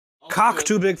cock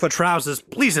too big for trousers,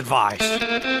 please advise. I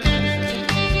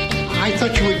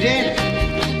thought you were dead.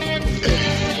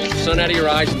 Sun out of your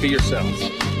eyes and be yourselves.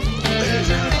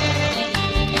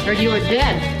 Heard you were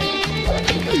dead.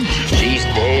 She's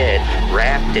dead,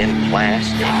 wrapped in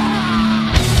plastic.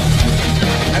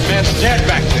 That man's dead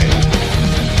back there.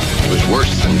 It was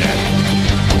worse than dead.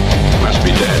 Must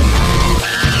be dead.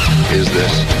 Is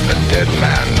this a dead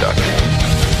man, Doctor?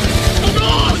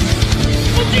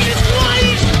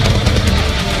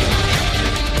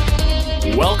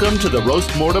 Welcome to the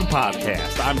Roast Mortem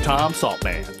Podcast. I'm Tom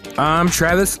Saltman. I'm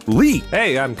Travis Lee.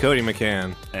 Hey, I'm Cody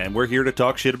McCann. And we're here to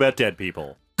talk shit about dead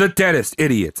people. The deadest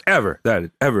idiots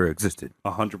that ever existed.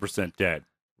 100% dead.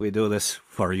 We do this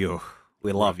for you.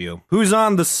 We love you. Who's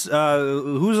on the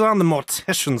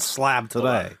mortician slab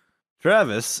today?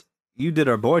 Travis, you did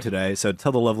our boy today, so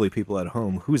tell the lovely people at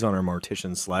home who's on our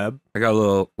mortician slab. I got a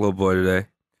little boy today.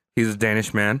 He's a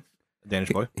Danish man. Danish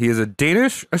boy. He is a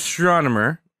Danish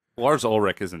astronomer. Lars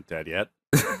Ulrich isn't dead yet.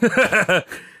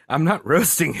 I'm not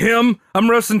roasting him. I'm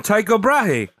roasting Tycho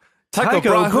Brahe. Tycho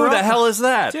Brahe? Who the hell is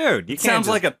that? Dude, you sounds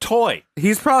like a toy.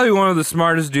 He's probably one of the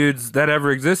smartest dudes that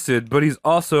ever existed, but he's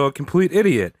also a complete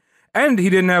idiot. And he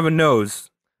didn't have a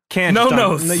nose. Can't no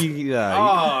just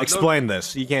nose. Explain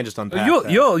this. You can't just unpack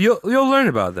that. You'll learn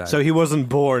about that. So he wasn't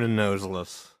born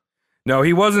noseless. No,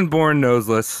 he wasn't born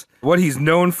noseless. What he's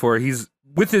known for, he's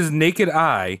with his naked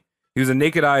eye. He was a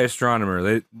naked eye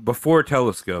astronomer before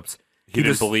telescopes. He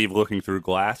didn't believe looking through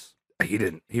glass. He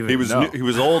didn't. He was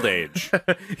old age.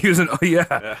 He was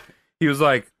yeah. He was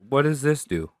like, "What does this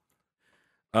do?"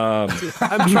 I'm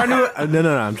trying to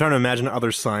I'm trying to imagine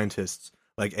other scientists,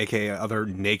 like AKA other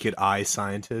naked eye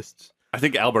scientists. I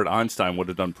think Albert Einstein would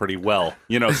have done pretty well,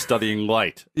 studying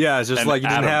light. Yeah, it's just and like you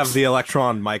didn't atoms. have the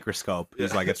electron microscope.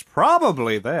 He's like, it's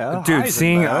probably there. Dude,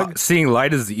 Heisenberg. seeing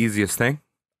light is the easiest thing.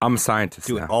 I'm a scientist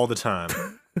Do now. it all the time.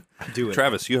 Do it.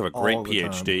 Travis, you have a great all the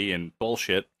time. PhD in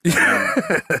bullshit.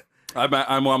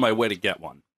 I'm on my way to get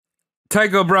one.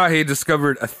 Tycho Brahe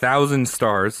discovered 1,000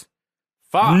 stars.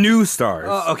 Fuck. New stars.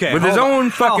 Okay, with his own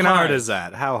fucking How hard eyes. is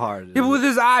that? How hard is Yeah, but it? with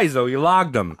his eyes, though, you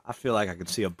logged them. I feel like I could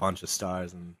see a bunch of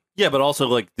stars. And Yeah, but also,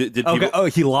 like, did okay. people... Oh,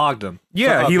 he logged them.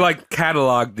 Yeah, So, he, okay.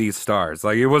 cataloged these stars.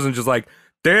 Like, it wasn't just like,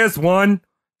 there's one.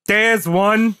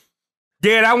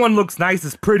 Yeah, that one looks nice.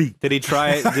 It's pretty. Did he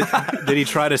try? Did he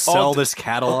try to sell this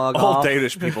catalog? All off?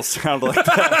 Danish people sound like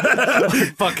that.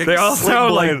 Like fucking They all Sling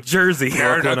sound Blade. like Jersey.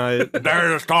 There's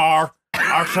There's a star.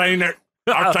 I've seen it.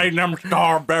 I've seen them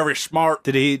star very smart.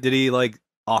 Did he like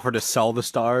offer to sell the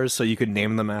stars so you could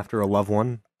name them after a loved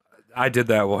one? I did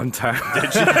that one time.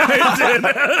 Did you?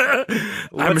 I did.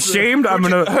 I'm ashamed. I'm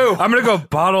gonna go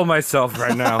bottle myself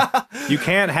right now. You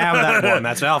can't have that one.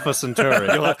 That's Alpha Centauri.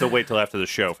 You'll have to wait till after the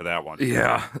show for that one.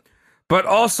 Yeah. But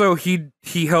also he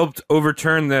helped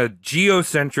overturn the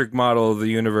geocentric model of the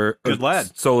universe, Good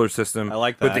lad. solar system. I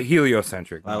like with that. the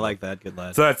heliocentric. I model. like that. Good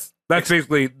lad. So that's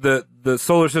basically the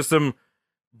solar system.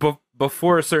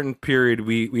 Before a certain period,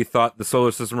 we thought the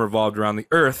solar system revolved around the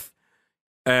Earth,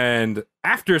 and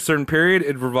after a certain period,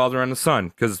 it revolved around the sun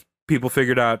because people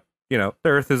figured out, the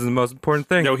Earth is the most important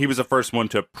thing. No, he was the first one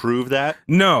to prove that.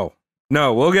 No,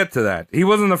 we'll get to that. He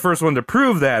wasn't the first one to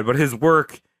prove that, but his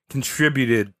work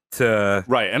contributed to...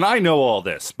 Right, and I know all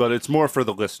this, but it's more for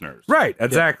the listeners. Right,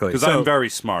 exactly. Because So- I'm very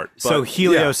smart. But So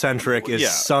heliocentric is Yeah.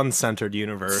 sun-centered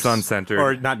universe. Sun-centered.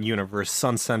 Or not universe,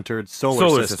 sun-centered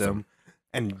solar system. system.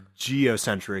 And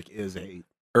geocentric is a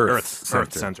Earth-centered.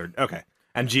 Earth-centered. Okay.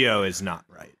 And geo is not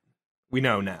right. We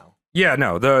know now. Yeah,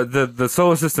 no, the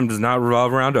solar system does not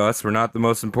revolve around us. We're not the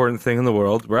most important thing in the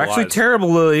world. We're actually Lies.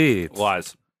 terrible little idiots.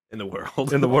 lies. In the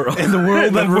world. In the world. In the world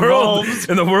In that the world- revolves.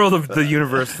 In the world of the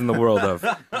universe, in the world of.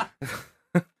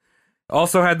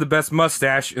 Also had the best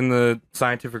mustache in the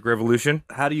scientific revolution.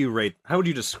 How would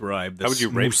you describe this How would you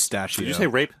rate? mustachio? Did you say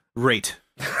rape? Rate.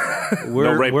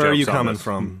 Where rape are you jokes on coming this.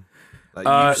 from?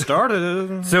 You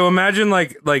started. So imagine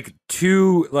like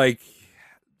two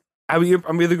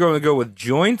I'm either going to go with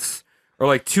joints or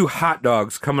like two hot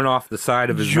dogs coming off the side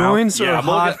of his Joints or I'm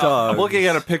hot looking, dogs? I'm looking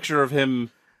at a picture of him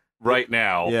right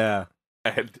now. Yeah.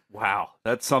 And wow,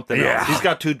 that's something Yeah. else. He's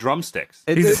got two drumsticks.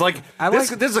 It- He's it- like, I this,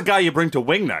 like- this is a guy you bring to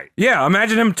wing night. Yeah,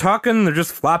 imagine him talking. They're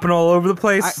just flopping all over the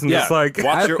place. And Yeah, just like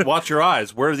watch your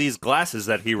eyes. Where are these glasses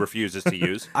that he refuses to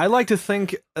use? I like to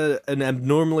think an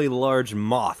abnormally large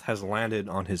moth has landed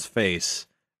on his face,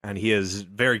 and he is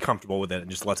very comfortable with it and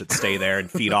just lets it stay there and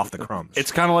feed off the crumbs.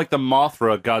 It's kind of like the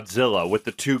Mothra Godzilla with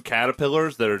the two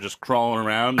caterpillars that are just crawling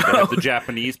around. That have the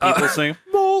Japanese people sing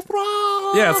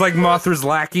Mothra. yeah, it's like Mothra's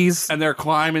lackeys. And they're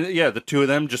climbing. Yeah, the two of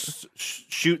them just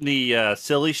shooting the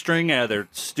silly string out of their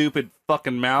stupid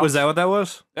fucking mouths. Was that what that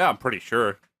was? Yeah, I'm pretty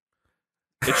sure.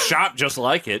 It's shot just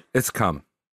like it. It's cum.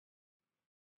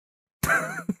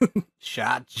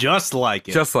 Shot just like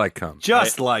it. Just like cum.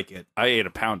 Just like it. I ate a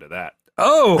pound of that.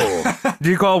 Oh! Do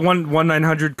you call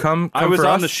 1-900 cum? I was for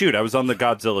on us? the shoot. I was on the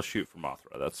Godzilla shoot for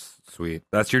Mothra. That's Sweet.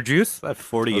 That's your juice? That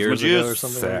 40 That was my years ago or juice.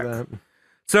 something Sick. like that.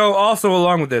 So also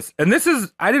along with this, and this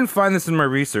is, I didn't find this in my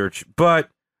research, but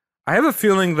I have a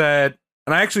feeling that,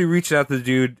 and I actually reached out to the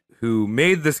dude who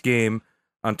made this game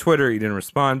on Twitter. He didn't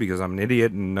respond because I'm an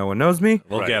idiot and no one knows me.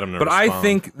 We'll Right. get him to But respond. I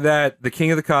think that the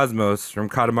King of the Cosmos from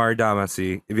Katamari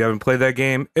Damacy, if you haven't played that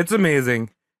game, it's amazing,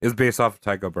 is based off of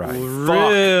Tycho Brahe.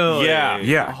 Really? Yeah.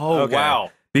 Yeah. Oh, Okay. wow.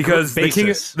 Because the King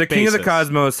Basis. of the Basis.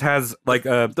 Cosmos has like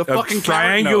a fucking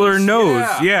triangular carrot nose.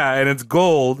 nose. Yeah, and it's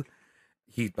gold.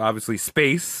 He obviously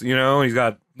space, you know, and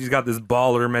he's got this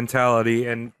baller mentality,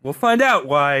 and we'll find out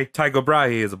why Tycho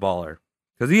Brahe is a baller.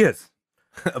 Because he is.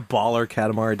 A baller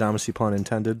Katamari Damacy pun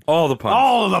intended. All the puns.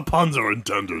 All of the puns are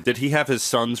intended. Did he have his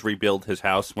sons rebuild his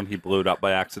house when he blew it up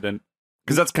by accident?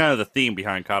 Because that's kind of the theme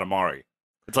behind Katamari.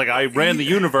 It's like, I ran the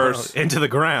universe. Into the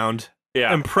ground.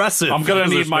 Yeah. Impressive. I'm going to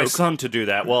need There's my no- son to do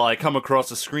that while I come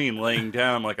across a screen laying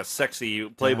down like a sexy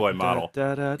Playboy model.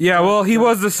 Yeah, well, he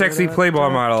was the sexy Playboy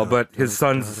model, but his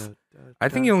sons, I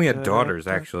think he only had daughters,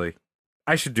 actually.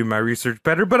 I should do my research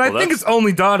better, but I Well, think that's- it's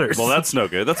only daughters. Well, that's no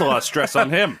good. That's a lot of stress on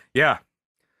him. Yeah.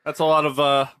 That's a lot of,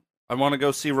 I want to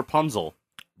go see Rapunzel.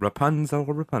 Rapunzel,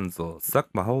 Rapunzel, suck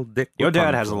my whole dick. Your dad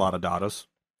Rapunzel. has a lot of daughters.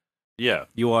 Yeah.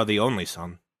 You are the only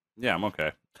son. Yeah, I'm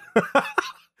okay.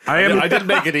 I I did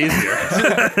make it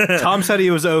easier. Tom said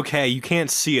he was okay. You can't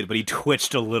see it, but he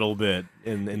twitched a little bit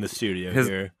in the studio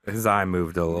here. His eye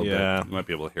moved a little bit. Yeah. You might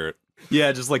be able to hear it.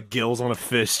 Yeah, just like gills on a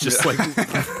fish. Just like...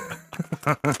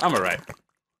 I'm all right.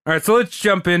 All right, so let's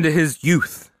jump into his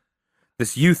youth.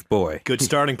 This youth boy. Good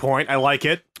starting point. I like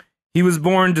it. He was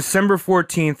born December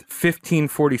 14th,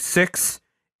 1546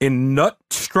 in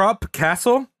Knutstrup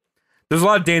Castle. There's a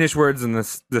lot of Danish words in the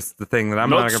thing that I'm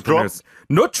not going to pronounce.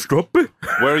 Knutstrup.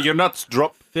 Where your nuts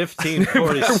drop.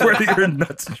 1546. Where your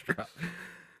nuts drop.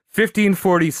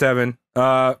 1547,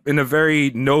 in a very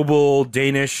noble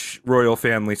Danish royal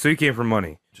family. So he came from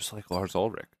money. Just like Lars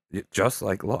Ulrich. Just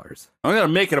like Lars. I'm going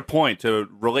to make it a point to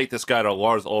relate this guy to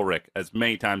Lars Ulrich as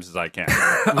many times as I can.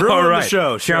 Ruin All right. the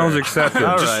show. Challenge sure. accepted.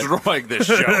 All right. Destroying this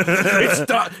show. It's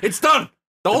done. It's done.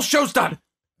 The whole show's done.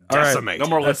 All right. Decimate. No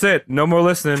more That's listening. it. No more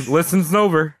listening. Listen's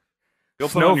over. Go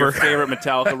put on your Snover. favorite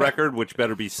Metallica record, which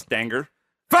better be Stanger.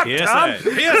 Fuck PSA. Tom.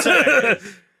 PSA.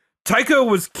 Tycho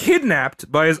was kidnapped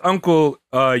by his uncle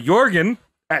Jorgen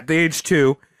at the age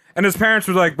 2, and his parents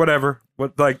were like, "Whatever,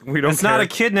 what? Like, we don't." It's not care. a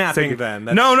kidnapping Take it. then.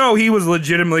 No, he was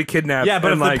legitimately kidnapped. Yeah, but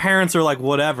if and, the like, parents are like,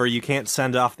 whatever, you can't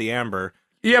send off the amber.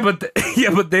 yeah, but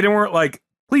they weren't like,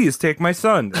 "Please take my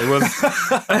son." It was,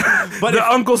 but the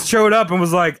uncles showed up and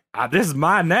was like, "This is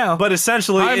mine now." But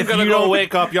essentially, I'm if going to you go don't-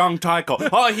 wake up young Tycho.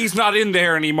 Oh, he's not in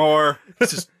there anymore.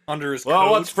 It's just under his Well,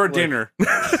 coat, what's for like, dinner?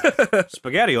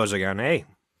 SpaghettiOs again, eh?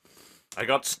 I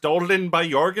got stolen by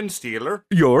Jorgen Steeler.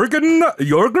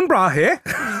 Jorgen Brahe.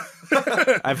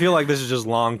 I feel like this is just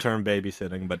long-term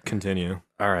babysitting, but continue.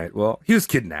 All right. Well, he was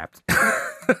kidnapped.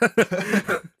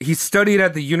 He studied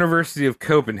at the University of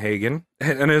Copenhagen,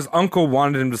 and his uncle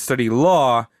wanted him to study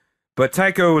law, but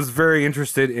Tycho was very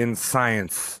interested in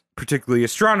science, particularly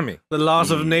astronomy. The laws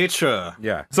of nature.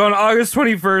 Yeah. So on August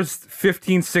 21st,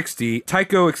 1560,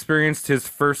 Tycho experienced his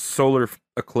first solar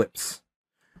eclipse.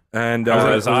 And How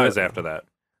were his eyes after that?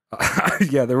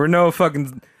 yeah, there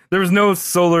was no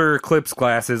solar eclipse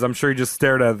glasses. I'm sure he just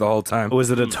stared at it the whole time.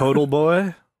 Was it a total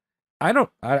boy? I don't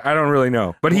really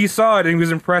know. But he saw it and he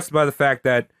was impressed by the fact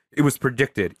that it was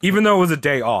predicted, even though it was a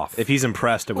day off. If he's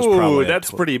impressed, it was Ooh, probably. that's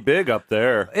pretty big up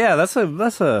there. Yeah, that's It's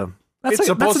an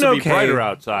supposed to be okay. brighter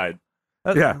outside.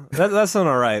 Yeah. That's an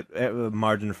all right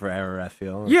margin for error. I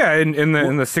feel. Yeah, in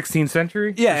the 16th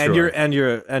century. Yeah, For and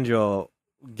sure. you're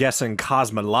guessing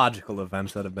cosmological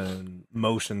events that have been in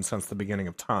motion since the beginning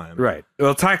of time. Right.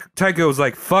 Well, Tycho was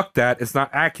like, "Fuck that! It's not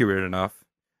accurate enough,"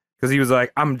 because he was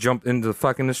like, "I'm jumped into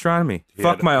fucking astronomy.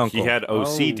 Fuck my uncle." He had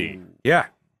OCD. Yeah,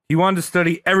 he wanted to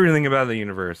study everything about the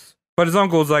universe, but his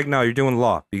uncle was like, "No, you're doing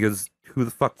law because who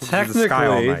the fuck looks at the sky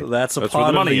all Technically, night?" that's a That's where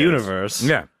part the of the money is. universe.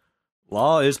 Yeah.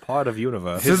 Law is part of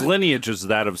universe. His lineage is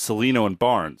that of Celino and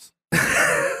Barnes.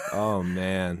 Oh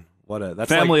man, that's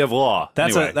Family like, of law.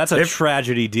 that's Anyway. a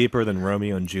tragedy deeper than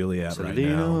Romeo and Juliet right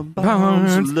now.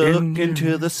 Barnes look in-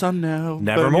 into the sun now.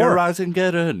 Nevermore. Burn your eyes and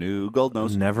get a new gold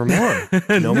nose. Never more.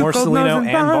 No more Gold Celino Nose and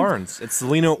and Barnes. Barnes. It's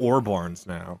Celino or Barnes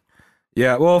now.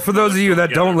 Yeah. Well, for those of you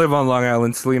that don't live on Long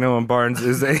Island, Celino and Barnes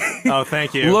is a Oh,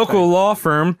 thank you. local law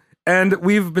firm, and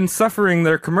we've been suffering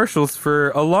their commercials for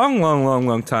a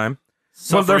long time.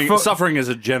 Suffering is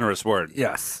a generous word.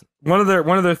 Yes. One of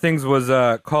their things was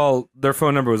call their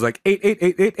phone number was like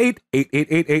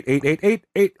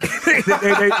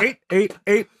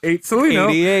 8888888888888888888 Salino.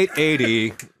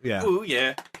 8880. Yeah. Ooh,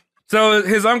 yeah. So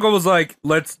his uncle was like,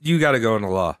 you got to go into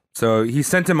law. So he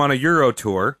sent him on a Euro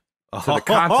tour to the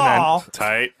continent.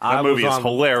 Tight. I That movie was is on-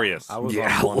 hilarious. I was Yeah,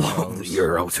 I on one of love the those.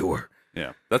 Euro tour.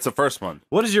 Yeah, that's the first one.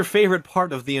 What is your favorite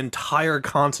part of the entire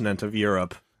continent of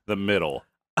Europe? The middle.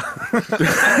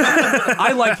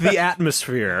 I like the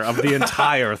atmosphere of the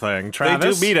entire thing.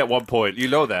 Travis? They do meet at one point. You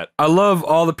know that. I love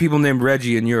all the people named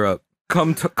Reggie in Europe.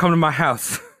 Come to my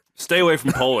house. Stay away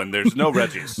from Poland. There's no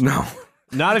Reggies. No.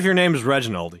 Not if your name is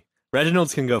Reginald.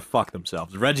 Reginalds can go fuck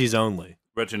themselves. Reggie's only.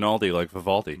 Reginaldi like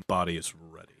Vivaldi. Body is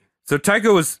ready. So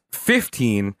Tycho was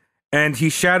 15, and he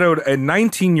shadowed a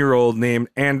 19-year-old named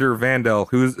Ander Vandel,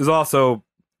 who is also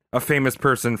a famous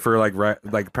person for like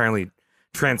apparently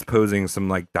transposing some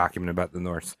like document about the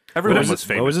Norse. Everyone was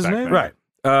famous. What was his back name? then.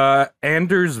 Right.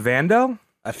 Anders Vandel?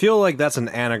 I feel like that's an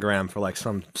anagram for like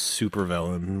some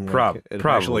supervillain. Like, it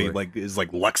Probably. actually like is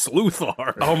like Lex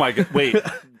Luthor. Oh my god! Wait.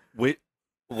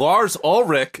 Lars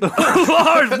Ulrich.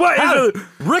 Lars, what is it?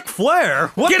 Ric Flair.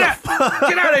 What Get the out!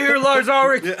 Get out of here, Lars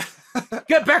Ulrich!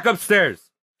 Get back upstairs,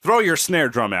 Throw your snare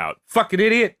drum out. fucking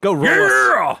idiot! Go roll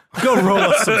Yeah! Go roll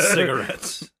us some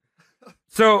cigarettes.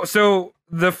 So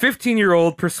the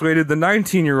 15-year-old persuaded the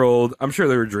 19-year-old. I'm sure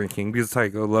they were drinking because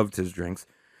Tycho loved his drinks.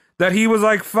 That he was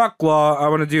like, "Fuck law! I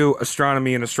want to do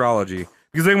astronomy and astrology,"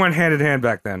 because they went hand in hand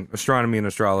back then. Astronomy and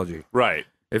astrology. Right.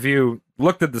 If you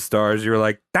looked at the stars, you were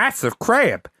like, "That's a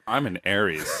crab." I'm an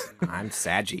Aries. I'm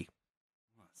Saggy.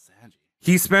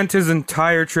 He spent his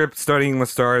entire trip studying the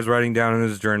stars, writing down in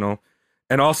his journal,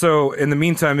 and also, in the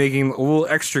meantime, making a little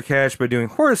extra cash by doing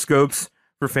horoscopes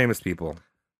for famous people.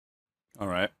 All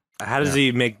right. How does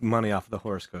he make money off of the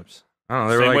horoscopes? I don't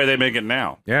know. They were Same like, way they make it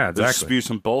now. yeah, They just exactly. spew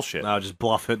some bullshit. I'll just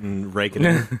bluff it and rake it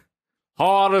in.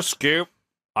 Horoscope.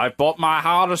 I bought my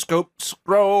horoscope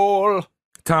scroll.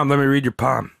 Tom, let me read your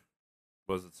palm.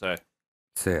 What does it say? It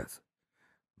says,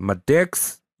 "My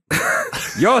dicks,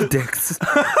 your dicks,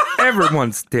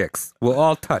 everyone's dicks will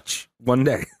all touch one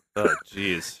day Oh,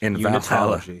 jeez. in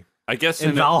Valhalla." Unitology. I guess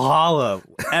In Valhalla.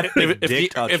 Epic if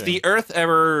dick the touching Earth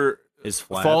ever is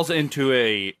flat. falls into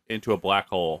a black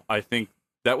hole, I think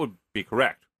that would be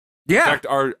correct. In Yeah, fact,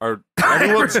 our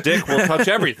everyone's dick will touch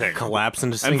everything, collapse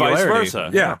into and vice singularity. versa.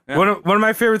 yeah. One of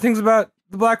my favorite things about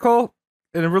the black hole,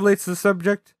 and it relates to the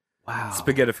subject, Wow.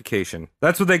 spaghettification.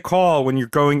 That's what they call when you're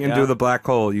going into Yeah. the black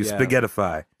hole. You Yeah.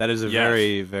 spaghettify. That is a Yes.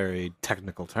 very, very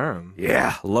technical term.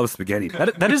 Yeah, love spaghetti.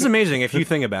 That is amazing if you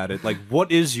think about it. Like,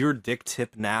 what is your dick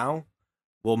tip now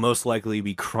will most likely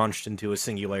be crunched into a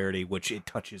singularity, which it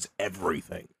touches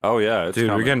everything. Oh yeah, it's Dude, we're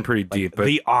coming. getting pretty Like, deep, but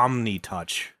the omni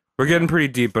touch. we're getting pretty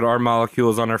deep. But our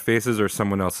molecules on our faces are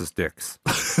someone else's dicks.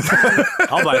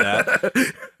 I'll buy that.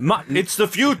 It's the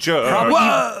future.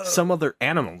 Probably some other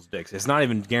animal's dicks. It's not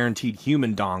even guaranteed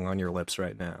human dong on your lips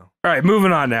right now. All right,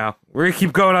 moving on now. We're gonna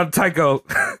keep going on Tycho.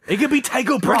 It could be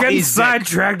Tycho We're getting Brahe's dick.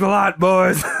 sidetracked a lot,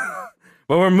 boys.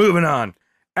 But we're moving on.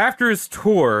 After his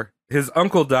tour, his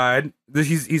uncle died.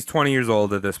 He's 20 years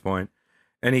old at this point,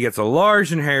 and he gets a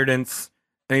large inheritance.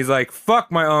 And he's like,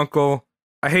 "Fuck my uncle.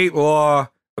 I hate law.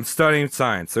 I'm studying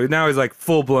science." So now he's like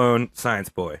full blown science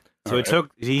boy. So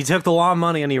he took the law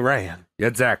money and he ran. Yeah,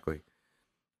 exactly.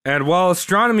 And while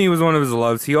astronomy was one of his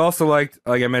loves, he also liked,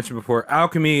 like I mentioned before,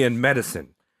 alchemy and medicine.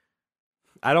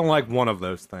 I don't like one of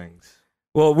those things.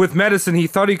 Well, with medicine, he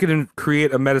thought he could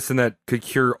create a medicine that could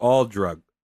cure all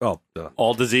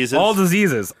All diseases. all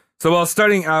diseases. So while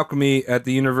studying alchemy at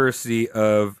the University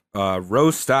of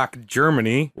Rostock,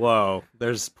 Germany, Whoa,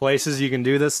 there's places you can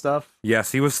do this stuff?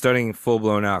 yes, he was studying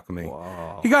full-blown alchemy.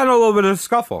 Whoa. He got in a little bit of a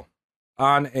scuffle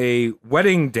on a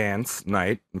wedding dance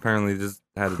night. Apparently, this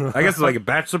had, I guess, like a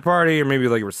bachelor party or maybe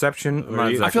like a reception. I'm not I I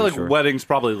exactly feel like sure. weddings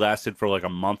probably lasted for like a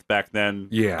month back then.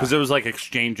 Yeah. because it was like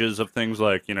exchanges of things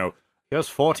like There's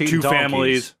 14 two donkeys.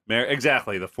 families.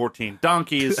 Exactly, the 14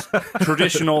 donkeys,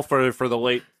 traditional for the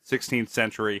late 16th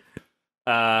century.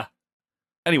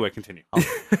 Anyway, continue.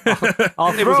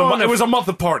 It was a month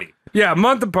of party. Yeah,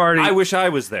 month of party. I wish I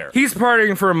was there. He's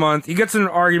partying for a month. He gets in an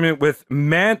argument with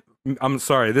I'm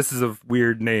sorry, this is a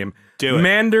weird name. Do it.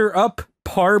 Mander Up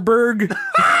Parberg,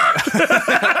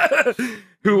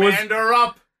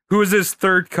 who was his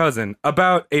third cousin,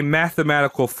 about a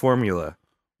mathematical formula.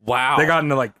 Wow. They got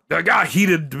into a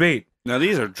heated debate. Now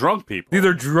these are drunk people. These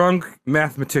are drunk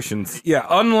mathematicians. Yeah,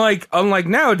 unlike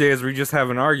nowadays where you just have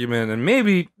an argument and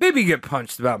maybe get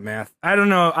punched about math. I don't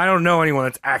know anyone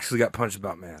that's actually got punched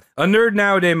about math. A nerd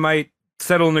nowadays might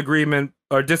settle an agreement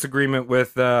or disagreement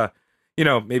with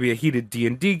maybe a heated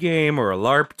D&D game or a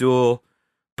LARP duel.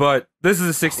 But this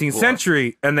is the 16th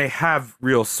century, and they have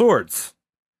real swords.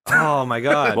 Oh my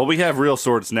god. Well, we have real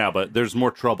swords now, but there's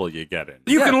more trouble you get in.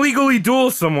 You can legally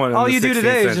duel someone. All in the you do 16th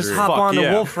today is just century. hop Fuck on the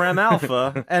yeah. Wolfram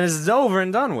Alpha, and it's over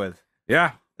and done with.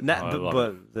 Yeah. And that, I love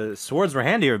but the swords were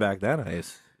handier back then, I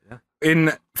guess. In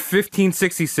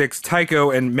 1566, Tycho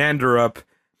and Manderup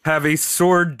have a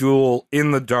sword duel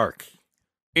in the dark.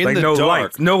 In Like the no dark.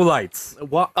 lights. No lights.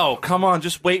 What? Oh, come on.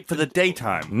 Just wait for the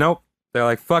daytime. Nope. They're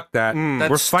like, fuck that. That's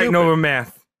We're fighting stupid. over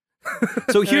math. So You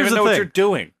don't here's even the know what you're thing.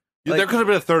 doing. Like- There could have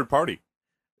been a third party.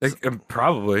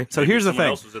 Probably. So here's the Someone thing.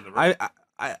 else was in the room.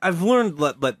 I've learned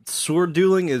that sword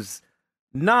dueling is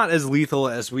not as lethal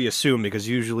as we assume, because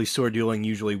usually sword dueling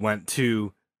usually went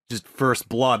to just first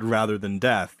blood rather than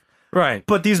death. Right.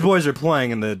 But these boys are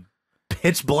playing in the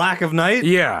pitch black of night.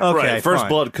 Yeah. Okay. Right, first fine.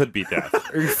 blood could be death.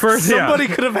 First, Somebody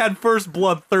could have had first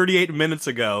blood 38 minutes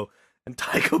ago, and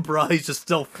Tycho Brahe's just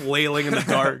still flailing in the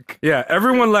dark. Yeah,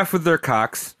 everyone left with their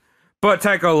cocks, but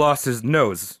Tycho lost his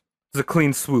nose. It was a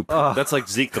clean swoop. That's like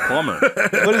Zeke the plumber.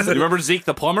 What is it? You remember Zeke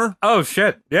the plumber? Oh,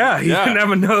 shit. Yeah, he Yeah. didn't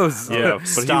have a nose. Yeah, but he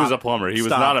Stop. was a plumber. He was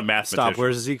Stop. not a mathematician. Stop.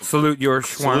 Where's Zeke? Salute your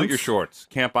schwanz. Salute your shorts.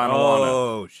 Camp on Alana.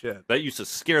 Oh shit. That used to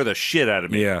scare the shit out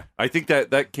of me. Yeah. I think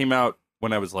that came out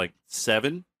when I was like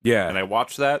 7, Yeah. and I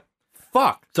watched that.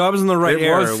 Fuck. So I was in the right It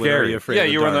era. was with scary. Are You Afraid Yeah, of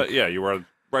the you were in Dark. the you were in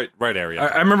right area.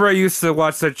 I remember I used to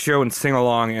watch that show and sing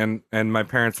along, and my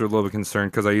parents were a little bit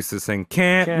concerned because I used to sing,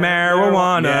 Can't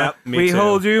marijuana, Yeah, me we too.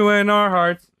 hold you in our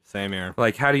hearts. Same here.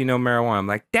 Like, how do you know marijuana? I'm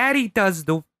like, Daddy does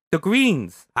the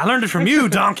greens. I learned it from you,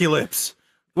 Donkey Lips.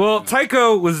 Well,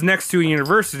 Tycho was next to a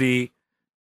university,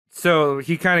 so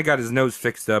he kind of got his nose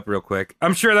fixed up real quick.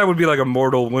 I'm sure that would be like a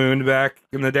mortal wound back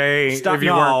in the day. Stop. if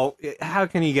you weren't. No. How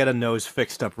can you get a nose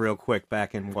fixed up real quick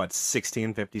back in,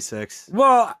 1656?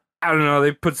 Well, I don't know.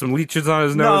 They put some leeches on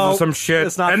his nose No, or some shit,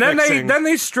 it's not and then fixing.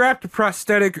 they strapped a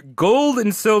prosthetic gold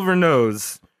and silver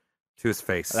nose to his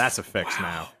face. That's a fix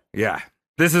now. Yeah.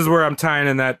 This is where I'm tying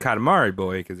in that Katamari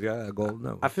boy, because he got a gold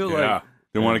nose. I feel yeah. like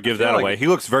Didn't want to give feel that like- away. He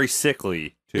looks very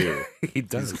sickly too. he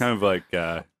does. He's kind of like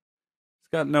he's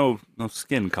got no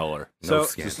skin color. so.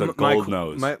 skin. Just a my- gold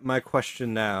nose. My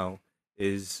question now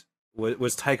is: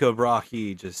 was Tycho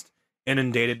Brahe just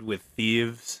inundated with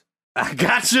thieves? I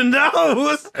got your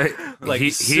nose. Like he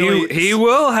silly-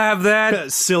 will have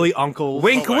that. Silly uncle.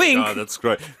 Wink, Oh my wink. God, that's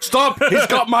great. Stop! He's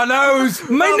got my nose.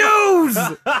 My nose.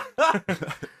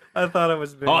 I thought it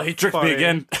was. Oh, he tricked me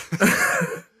again.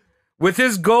 With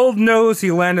his gold nose, he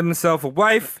landed himself a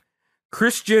wife,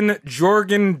 Christian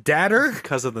Jorgen Datter.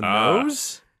 Because of the Ah.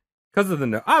 nose. Because of the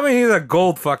nose. I mean, he's a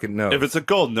gold fucking nose. If it's a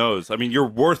gold nose, I mean, you're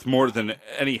worth more than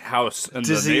any house in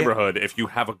Does the he- neighborhood if you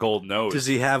have a gold nose. Does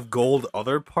he have gold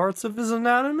other parts of his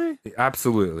anatomy?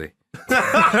 Absolutely.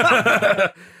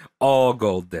 All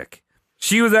gold dick.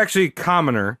 She was actually a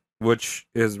commoner, which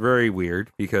is very weird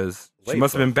because she Wait,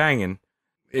 must have been banging.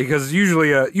 Because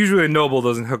usually a noble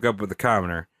doesn't hook up with a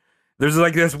commoner. There's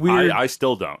like this weird. I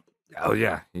still don't. Oh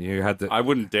yeah, you had to. I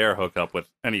wouldn't dare hook up with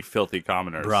any filthy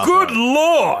commoners. Bravo. Good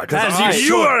lord! As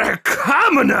you You are a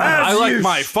commoner. I like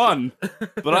my fun,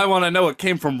 but I want to know it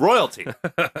came from royalty.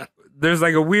 There's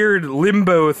like a weird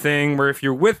limbo thing where if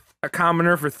you're with a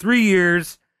commoner for 3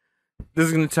 years, this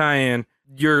is going to tie in.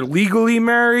 You're legally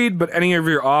married, but any of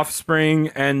your offspring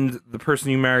and the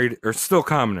person you married are still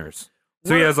commoners.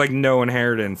 So he has like no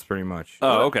inheritance, pretty much.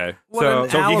 Oh, okay. What So- an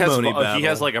So he alimony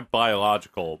has battle. like a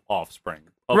biological offspring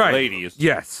of Right. ladies.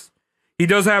 Yes, he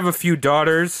does have a few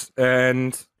daughters,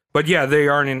 but yeah, they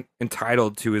aren't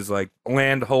entitled to his like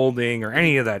land holding or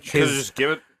any of that shit. Could just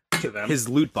give it to them. his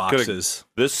loot boxes.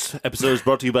 This episode is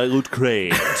brought to you by Loot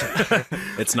Crate.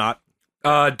 It's not.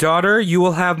 Daughter, you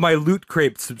will have my loot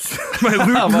crepes. My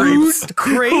loot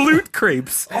crepes. Loot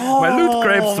crepes. my loot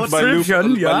crepes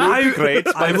subscription.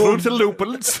 I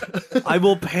will, I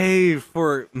will pay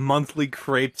for monthly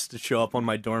crepes to show up on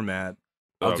my doormat.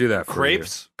 I'll do that for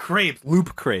Crepes? Crepe,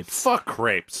 loop crepes. Fuck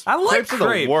crepes. I like crepes.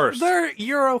 Are the worst. They're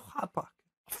Euro hot pocket.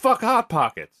 Fuck Hot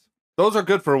Pockets. Those are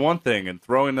good for one thing and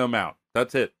throwing them out.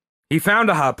 That's it. you. He found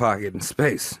a hot pocket in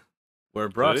space. We're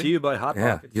brought Really? to you by Hot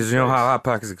Yeah, Pockets. because you know how hot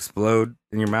pockets explode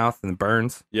in your mouth and it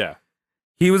burns. Yeah.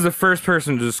 He was the first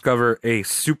person to discover a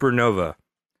supernova,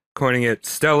 coining it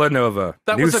Stella Nova.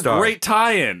 That new was a star. great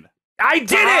tie-in. I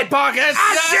did it! Pockets.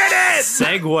 I did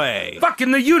it! Segway.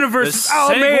 Fucking the universe The is all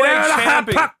made Segway out of hot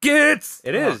champion. pockets.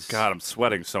 It Oh, is. God, I'm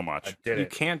sweating so much. You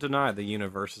can't deny the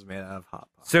universe is made out of Hot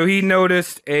Pockets. So he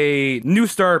noticed a new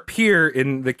star appear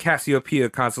in the Cassiopeia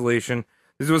constellation.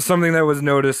 This was something that was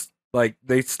noticed, like,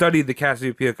 they studied the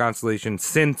Cassiopeia constellation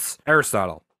since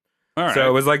Aristotle. All right. So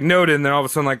it was like noted, and then all of a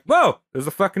sudden, like, whoa, there's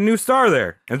a fucking new star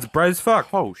there. And it's bright as fuck.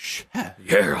 Oh shit!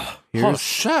 Yeah.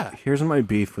 Here's my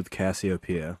beef with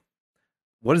Cassiopeia.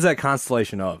 What is that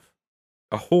constellation of?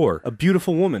 A whore. A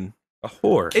beautiful woman. A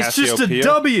whore. It's just a Cassiopeia?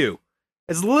 W.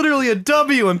 It's literally a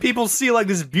W, and people see like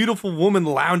this beautiful woman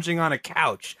lounging on a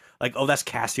couch. Like, oh, that's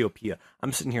Cassiopeia.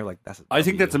 I'm sitting here like, that's a W. I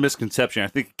think that's a misconception. I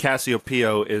think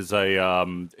Cassiopeia is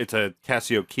it's a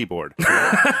Casio keyboard.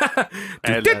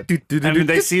 and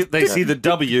they see the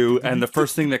W, and the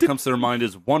first thing that comes to their mind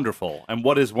is wonderful. And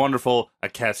what is wonderful? A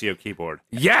Casio keyboard.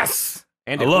 Yes!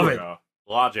 And I love it.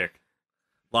 Logic.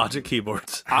 Logic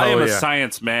keyboards. I am Oh, a yeah.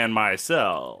 science man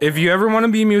myself. If you ever want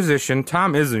to be a musician,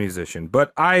 Tom is a musician,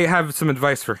 but I have some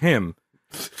advice for him.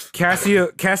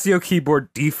 Casio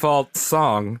keyboard default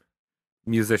song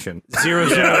musician.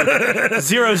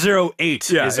 008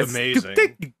 Yeah, is it's- amazing.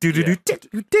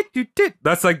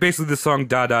 That's like basically the song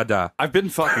da da da. I've been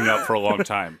fucking up for a long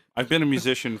time. I've been a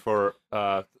musician for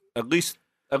at least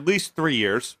 3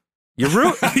 years. You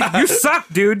you suck,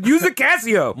 dude. Use a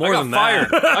Casio. More I got than fired.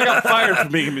 that. I got fired for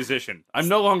being a musician. I'm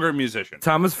no longer a musician.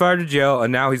 Tom was fired to jail,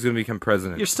 and now he's going to become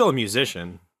president. You're still a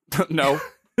musician. No.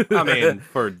 I mean,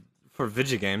 for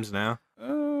video games now.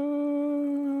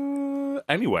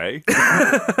 Anyway.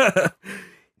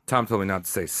 Tom told me not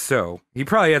to say so. He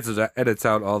probably edits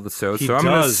out all the so. He So I'm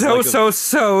going to does, like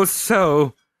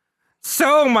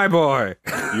so, my boy.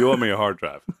 You owe me a hard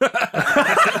drive.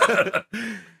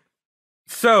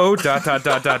 So, dot.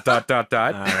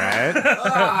 All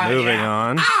right. Moving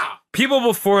on. People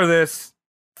before this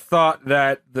thought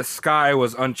that the sky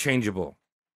was unchangeable.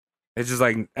 It's just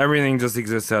like everything just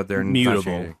exists out there. And it's not Mutable.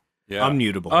 changing. Yeah.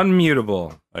 Unmutable.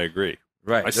 Unmutable. I agree.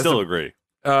 Right. I still agree.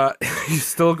 You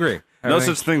still agree. No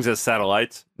Everything- such things as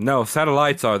satellites. No,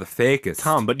 satellites are the fakest.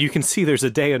 Tom, but you can see there's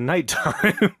a day and night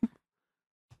time.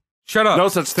 Shut up. No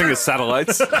such thing as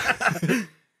satellites.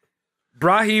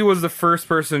 Brahe was the first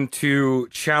person to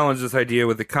challenge this idea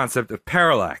with the concept of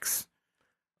parallax,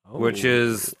 which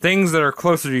is things that are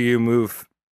closer to you move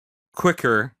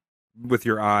quicker with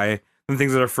your eye than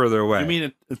things that are further away. You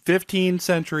mean in 15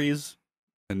 centuries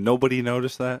and nobody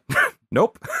noticed that?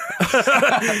 Nope.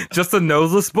 Just a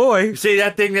noseless boy. You see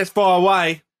that thing that's far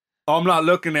away? I'm not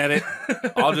looking at it.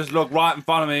 I'll just look right in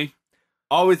front of me.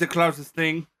 Always the closest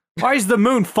thing. Why is the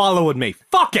moon following me?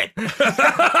 Fuck it!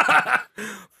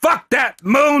 Fuck that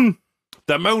moon!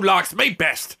 The moon likes me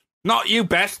best, not you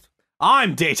best.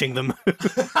 I'm dating the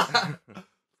moon.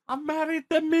 I married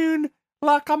the moon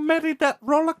like I married that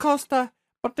roller coaster.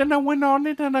 But then I went on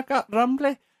it and I got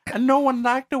rumbly. And no one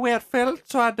liked the way it felt,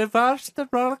 so I divorced the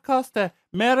roller coaster.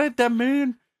 Married the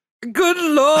moon. Good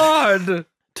lord!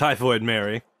 Typhoid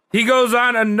Mary. He goes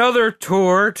on another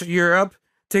tour to Europe,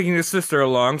 taking his sister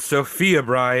along, Sophia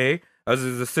Brahe, as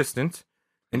his assistant,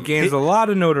 and gains a lot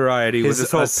of notoriety with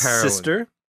his whole parallel. sister?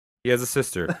 He has a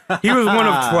sister. He was one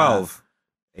of 12.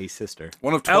 A sister.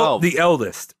 One of 12. The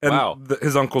eldest. And Wow.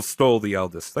 his uncle stole the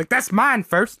eldest. Like, that's mine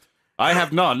first. I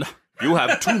have none. You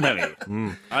have too many.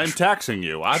 I'm taxing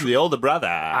you. I'm the older brother.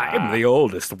 I'm the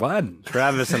oldest one.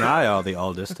 Travis and I are the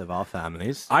oldest of our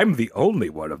families. I'm the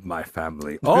only one of my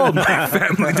family. All my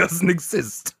family doesn't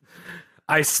exist.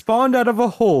 I spawned out of a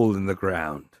hole in the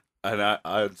ground. And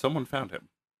I someone found him.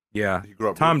 Yeah, He grew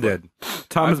up Tom real did.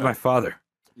 Tom is my father.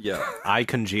 Yeah. I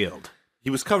congealed. He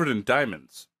was covered in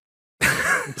diamonds.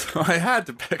 So I had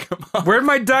to pick him up. Where'd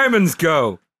my diamonds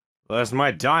go? That's my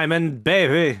diamond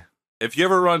baby. If you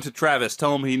ever run to Travis,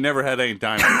 tell him he never had any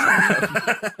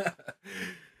diamonds.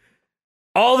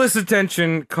 All this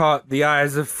attention caught the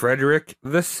eyes of Frederick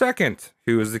II,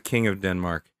 who was the king of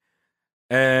Denmark.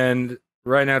 And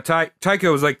right now,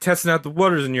 Tycho was like testing out the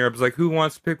waters in Europe. It's like, who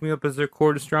wants to pick me up as their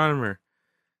court astronomer?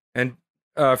 And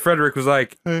Frederick was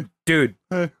like, Hey. dude,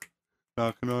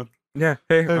 Knocking on. yeah,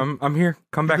 hey, I'm here.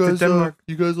 Come back to Denmark.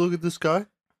 You guys look at this guy?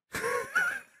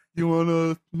 You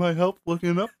want my help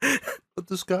looking up at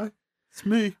this guy? It's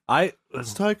me.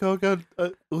 It's Tycho. Look at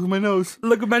my nose.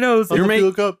 Look at my nose. You're,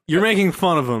 Look up. you're making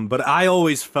fun of him, but I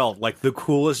always felt like the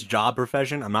coolest job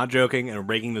profession, I'm not joking and I'm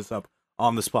breaking this up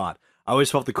on the spot. I always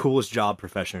felt the coolest job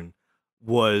profession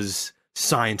was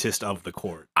scientist of the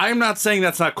court. I'm not saying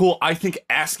that's not cool. I think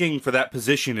asking for that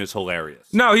position is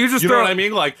hilarious. No, he was just You know throwing. what I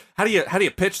mean? Like, how do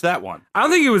you pitch that one? I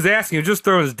don't think he was asking. He was just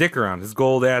throwing his dick around, his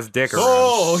gold ass dick around.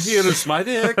 Oh, here is my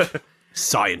dick.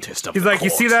 Scientist of He's the like,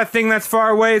 court. you see that thing that's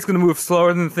far away? It's gonna move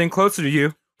slower than the thing closer to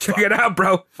you. Check it out,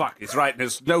 bro. Fuck, he's right, and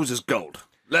his nose is gold.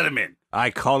 Let him in. I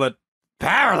call it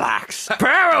parallax.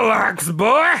 Parallax,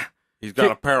 boy. He's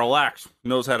got a parallax.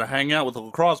 Knows how to hang out with the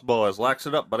lacrosse boys. Lax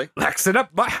it up, buddy. Lax it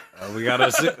up, boy. We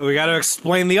gotta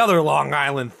explain the other Long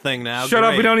Island thing now. Shut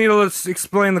up, Great. we don't need to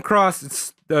explain the cross.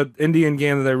 It's the Indian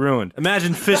game that they ruined.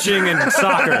 Imagine fishing and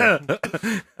soccer.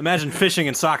 Imagine fishing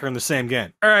and soccer in the same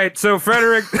game. All right, so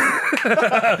Frederick,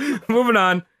 moving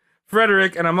on.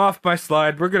 Frederick, and I'm off my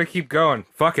slide. We're going to keep going.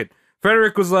 Fuck it.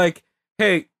 Frederick was like,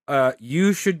 hey,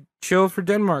 you should chill for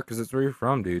Denmark because that's where you're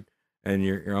from, dude. And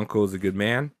your uncle is a good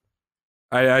man.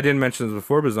 I didn't mention this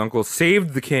before, but his uncle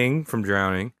saved the king from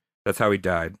drowning. That's how he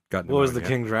died. Got What was the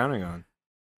pneumonia. king drowning on?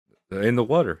 In the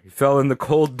water. He fell in the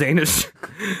cold Danish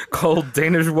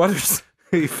waters.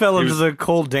 He fell into the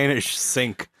cold Danish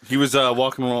sink. He was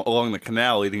walking along the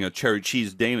canal eating a cherry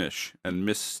cheese Danish and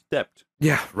misstepped.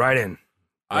 Yeah, right in.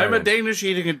 I'm a Danish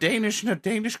eating a Danish in a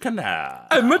Danish canal.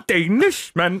 I'm a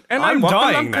Danish man, and I'm I'm walking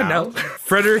dying on now. canal.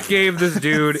 Frederick gave this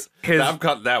dude his I'm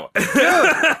cutting that one.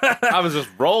 I was just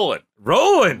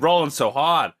rolling so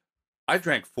hard. I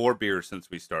drank 4 beers since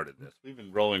we started this. We've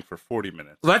been rolling for 40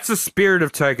 minutes. That's the spirit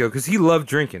of Tycho, because he loved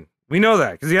drinking. We know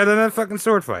that, because he had that fucking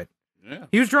sword fight. Yeah.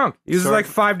 He was drunk. He was like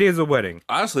 5 days of wedding.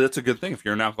 Honestly, that's a good thing. If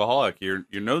you're an alcoholic, your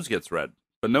nose gets red.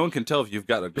 But no one can tell if you've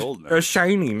got a gold nose. A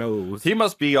shiny nose. He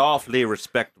must be awfully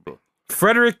respectable.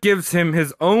 Frederick gives him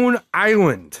his own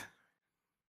island.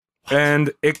 What?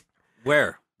 And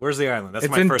Where? Where's the island? That's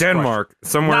it's my in first Denmark.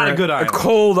 Somewhere. Not a good island. A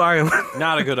cold island.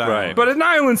 Not a good island. Right. But an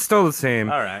island's still the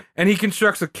same. All right. And he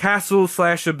constructs a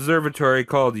castle/observatory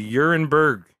called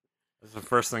Urenberg. That's the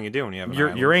first thing you do when you have an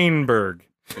island. Urenberg.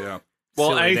 Yeah.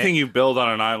 Well, Silly anything name. you build on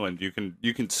an island, you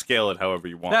can scale it however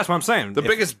you want. That's what I'm saying. The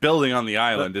biggest building on the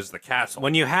island is the castle.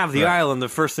 When you have the island, the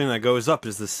first thing that goes up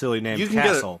is the silly name you can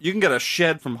castle. you can get a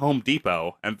shed from Home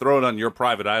Depot and throw it on your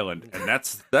private island, and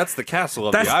that's the castle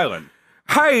of the island.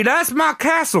 Hey, that's my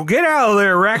castle. Get out of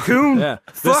there, raccoon. Yeah.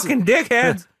 Fucking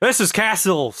dickheads. This is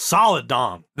Castle Solid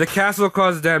Dom. The castle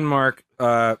cost Denmark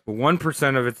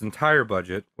 1% of its entire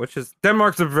budget, which is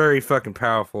Denmark's a very fucking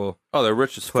powerful Oh, they're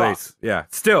rich as place. fuck. Yeah,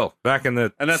 still back in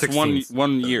the And that's 16s.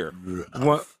 one year.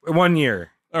 1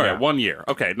 year. All right, Yeah. 1 year.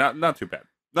 Okay, not too bad.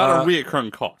 Not a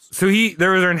reoccurring cost. So there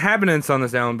were inhabitants on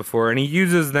this island before, and he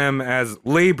uses them as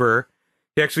labor.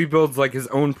 He actually builds like his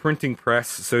own printing press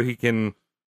so he can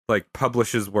like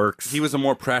publish his works. He was a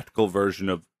more practical version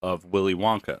of Willy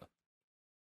Wonka.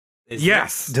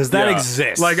 Yes. Does that Yeah.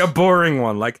 exist? Like a boring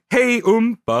one, like, hey,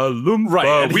 Oompa Loompa, Right,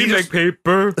 and we he make just-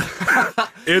 paper.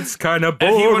 It's kind of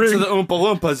And he went boring. to the Oompa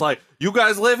Loompas like, you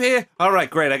guys live here? All right,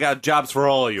 great. I got jobs for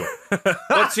all of you.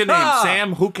 What's your name,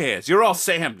 Sam? Who cares? You're all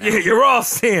Sam now. Yeah, you're all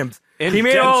Sam's. He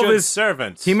made all of his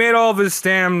servants. He made all of his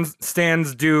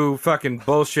stands do fucking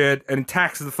bullshit and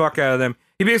taxed the fuck out of them.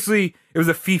 He basically, it was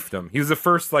a fiefdom. He was the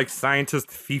first like scientist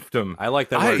fiefdom. I like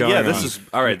that word. Yeah, this is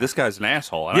all right. This guy's an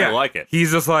asshole, and I like it.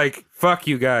 He's just like, fuck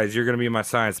you guys, you're gonna be my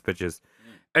science bitches.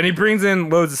 And he brings in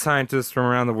loads of scientists from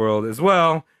around the world as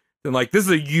well. And like, this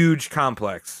is a huge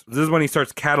complex. This is when he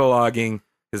starts cataloging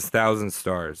his 1,000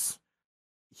 stars.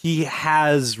 He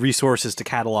has resources to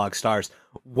catalog stars.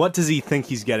 What does he think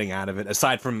he's getting out of it,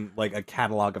 aside from like a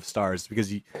catalog of stars?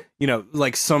 Because you know,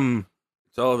 like some.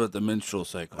 It's all about the menstrual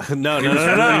cycle. No,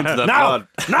 The blood.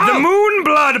 The moon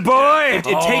blood, boy!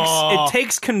 It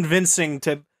takes convincing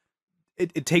to.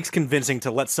 It takes convincing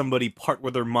to let somebody part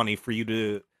with their money for you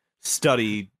to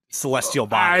study celestial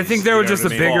bodies. I think there was You know just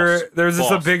what a I mean? bigger, there was just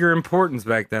a False. bigger importance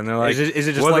back then. They're like, Is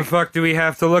it just what like the fuck do we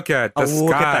have to look at? The a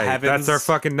look at the sky. heavens? That's our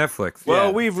fucking Netflix. Well,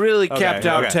 Yeah. we've really capped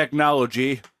out okay.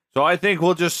 technology, so I think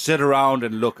we'll just sit around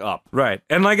and look up. Right.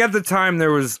 And like at the time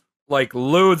there was like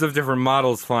loads of different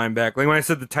models flying back. Like when I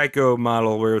said the Tycho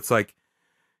model where it's like,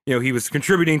 you know, he was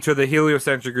contributing to the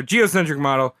heliocentric or geocentric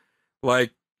model,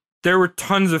 like there were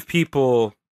tons of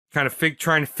people kind of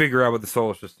trying to figure out what the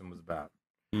solar system was about.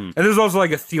 And there's also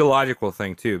like a theological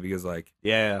thing too, because like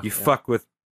you fuck with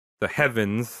the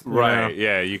heavens. you Right, know?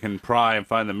 yeah, you can pry and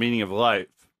find the meaning of life.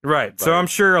 Right. So Right. I'm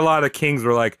sure a lot of kings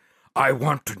were like, I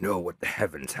want to know what the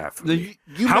heavens have for me.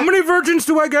 You How many virgins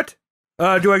do I get?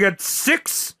 Do I get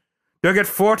 6? Do I get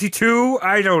 42?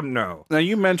 I don't know. Now,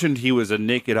 you mentioned he was a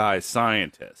naked eye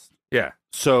scientist. Yeah.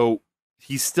 So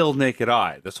he's still naked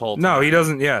eye this whole time. No, he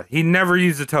doesn't. Yeah. He never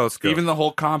used a telescope. Even the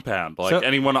whole compound. Like So-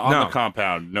 anyone on No. the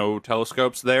compound, no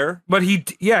telescopes there. But he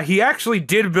actually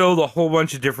did build a whole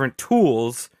bunch of different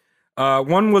tools.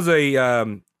 One was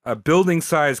a building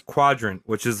size quadrant,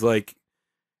 which is like,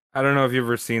 I don't know if you've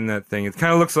ever seen that thing. It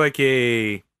kind of looks like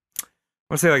I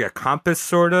want to say like a compass,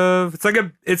 sort of.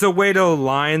 It's a way to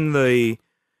align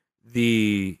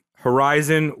the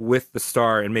horizon with the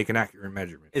star and make an accurate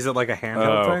measurement. Is it like a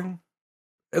handheld Oh. thing?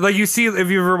 Like you see, if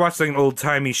you ever watched like an old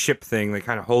timey ship thing, they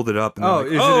kind of hold it up. And Oh,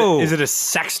 they're like, is it a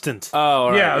sextant? Oh, all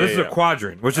right. yeah, this is a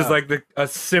quadrant, which is like a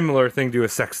similar thing to a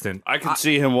sextant. I can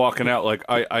see him walking out like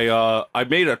I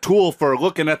made a tool for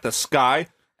looking at the sky,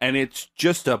 and it's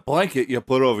just a blanket you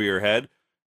put over your head,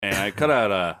 and I cut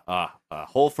out a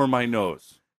hole for my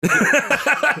nose.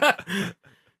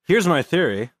 Here's my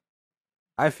theory.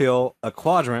 I feel a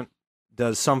quadrant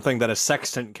does something that a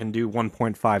sextant can do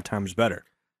 1.5 times better.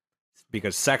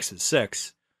 Because sex is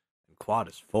 6, and quad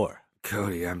is 4.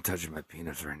 Cody, I'm touching my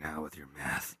penis right now with your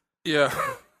math. Yeah,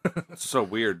 it's so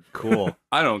weird. Cool.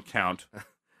 I don't count.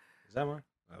 Is that mine?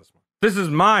 That was mine. This is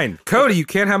mine. Cody, you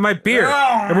can't have my beer.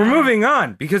 And we're moving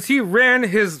on because he ran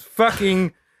his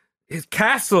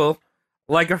castle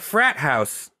like a frat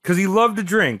house because he loved to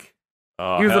drink.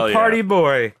 Oh, He was hell a party yeah.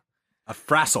 boy. A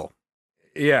frassel.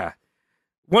 Yeah.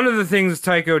 One of the things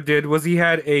Tycho did was he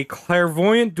had a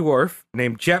clairvoyant dwarf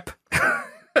named Jep.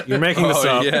 You're making this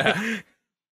Oh, up. yeah.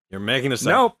 You're making this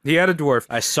up. Nope, he had a dwarf.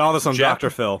 I saw this on Jep. Dr.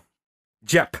 Phil.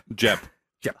 Jep. Jep.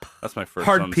 Jep. That's my first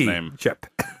Hard son's P. name. Jep.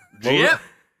 Jep.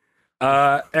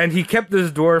 And he kept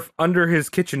this dwarf under his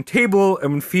kitchen table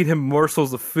and would feed him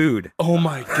morsels of food. Oh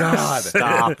my God!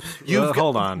 Stop.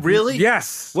 Hold on. Really?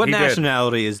 Yes. What he did.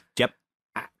 nationality is Jep?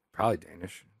 Probably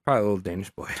Danish. Probably a little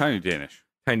Danish boy. Tiny Danish,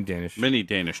 Tiny Danish. mini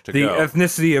Danish to The go.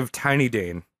 ethnicity of Tiny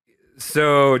Dane.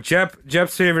 So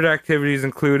Jep's favorite activities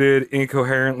included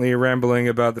incoherently rambling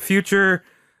about the future,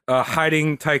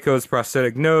 hiding Tycho's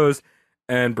prosthetic nose,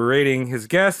 and berating his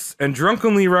guests, and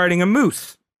drunkenly riding a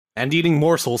moose. And eating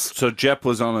morsels. So Jep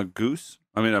was on a goose.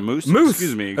 I mean, a moose. Moose.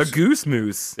 Excuse me. A goose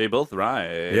moose. They both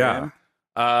ride. Yeah.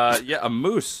 Yeah, a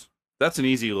moose. That's an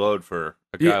easy load for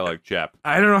a guy Yeah. like Jep.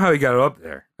 I don't know how he got up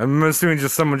there. I'm assuming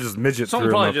someone just midget Someone threw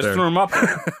him probably up just there. threw him up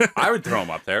there. I would throw him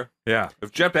up there. Yeah.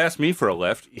 If Jep asked me for a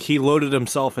lift, He loaded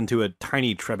himself into a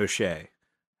tiny trebuchet.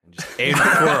 And just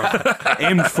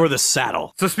aimed for the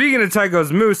saddle. So speaking of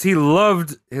Tycho's moose, he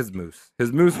loved his moose.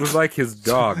 His moose was like his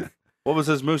dog. what was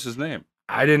his moose's name?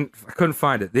 I couldn't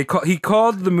find it. He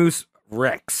called the moose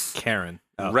Rex. Karen.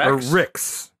 Rex? Or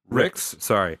Rix. Rix?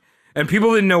 Sorry. And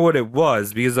people didn't know what it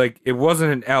was because like it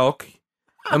wasn't an elk.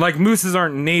 And like mooses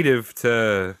aren't native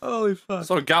to Holy fuck.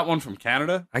 So I got one from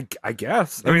Canada. I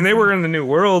guess. I mean they were in the New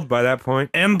World by that point.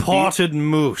 Imported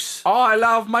moose. Oh, I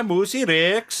love my moosey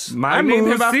Rix. My I named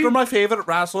him moosey? after my favorite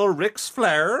wrestler, Rick's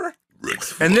Flair.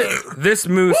 And this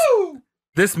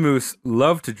moose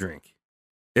loved to drink.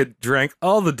 It drank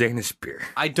all the Danish beer.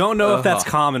 I don't know if that's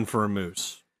common for a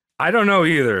moose. I don't know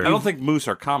either. I don't think moose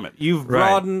are common. You've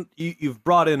brought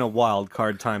in a wild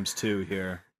card times 2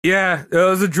 here. Yeah, it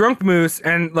was a drunk moose,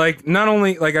 and like not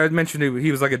only like I mentioned,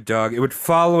 he was like a dog. It would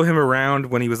follow him around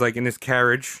when he was like in his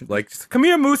carriage, like "Come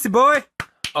here, moosey boy."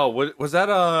 Oh, was that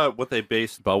what they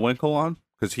based Bullwinkle on?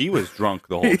 Because he was drunk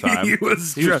the whole time. He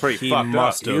was He was drunk. pretty He fucked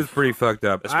must up. He was pretty fucked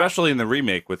up. Especially in the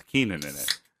remake with Keenan in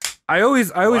it. I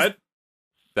always What?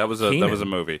 That was a Keenan.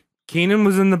 movie. Keenan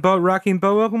was in the Rocky and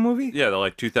Bullwinkle movie. Yeah, the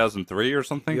like 2003 or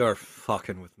something. You're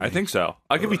fucking with me. I think so.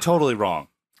 I could be totally wrong.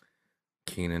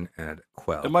 Keenan and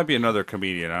Quell. It might be another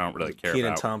comedian I don't really care Keenan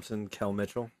about. Thompson, Kel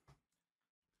Mitchell.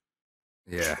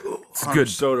 Yeah, it's good.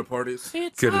 soda parties.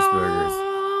 Good as burgers.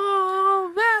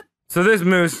 So this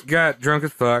moose got drunk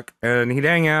as fuck, and he'd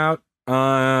hang out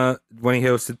when he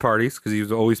hosted parties because he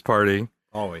was always partying,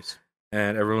 Always.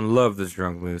 and everyone loved this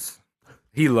drunk moose.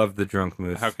 He loved the drunk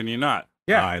moose. How can you not?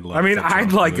 Yeah, I love I mean, the I'd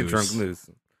drunk like a moose. drunk moose.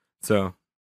 So,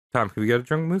 Tom, can we get a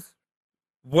drunk moose?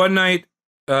 One night,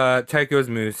 Tycho's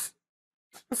moose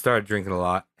started drinking a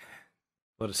lot.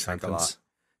 What a Drank a lot. sentence.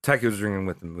 Tycho was drinking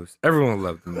with the moose. Everyone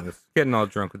loved the moose. Getting all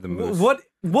drunk with the moose.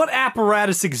 What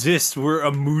apparatus exists where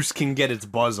a moose can get its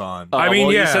buzz on? I mean,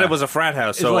 well, yeah. you said it was a frat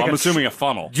house, so like I'm a assuming a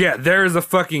funnel. Yeah, there is a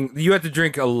fucking. You have to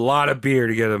drink a lot of beer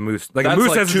to get a moose. Like That's a moose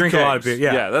like has to 2 drink a lot of beer. kegs.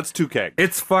 Yeah, that's 2 kegs.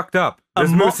 it's fucked up. A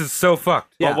This mo- moose is so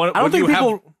fucked. Yeah, Well, I don't think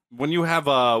people. when you have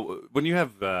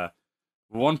 1%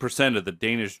 of the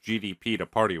Danish GDP to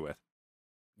party with,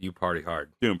 You party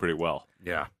hard. doing pretty well.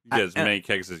 Yeah. You get as And- many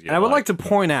kegs as you And I would like to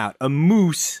point out, a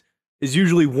moose is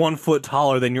usually 1 foot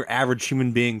taller than your average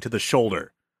human being to the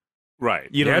shoulder. Right.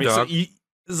 You know Yeah, what I dog. mean?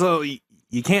 So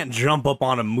you can't jump up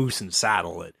on a moose and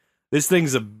saddle it. This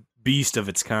thing's a beast of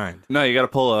its kind. No, you got to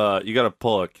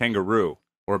pull a kangaroo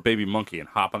or a baby monkey and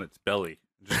hop on its belly.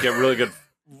 Just get really good,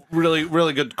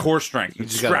 really good core strength. And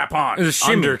just gotta- strap on. It's a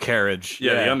shimmy. Undercarriage.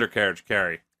 Yeah, the undercarriage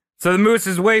carry. So the moose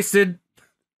is wasted,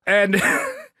 and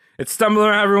it's stumbling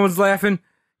around. Everyone's laughing.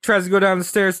 Tries to go down the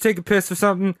stairs, take a piss or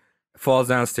something. Falls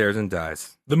downstairs and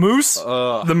dies. The moose?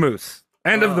 The moose.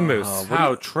 End of the moose.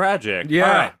 How tragic.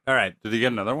 Yeah. All right. Did he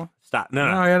get another one? Stop. No.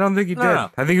 No, I don't think he did.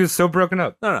 No. I think he was so broken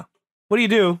up. No. What do you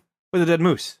do with a dead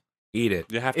moose? Eat it.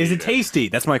 You have to Is eat it tasty?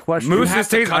 That's my question. Moose have is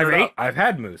to tasty. cut it up. I've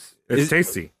had moose. It's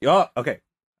tasty. Oh, okay.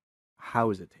 How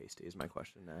is it tasty? Is my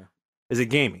question now. Is it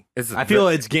gamey? It's I feel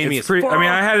it's gamey as pretty, fuck. I mean,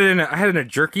 I had it in a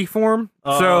jerky form.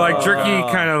 So like jerky, Oh.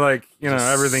 kind of like Just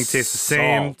everything tastes the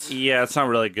same. salt. Yeah, it's not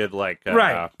really good. Like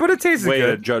Right, but it tastes way to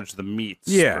good. judge the meats.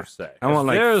 Yeah. per se. I want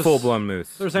like there's- full blown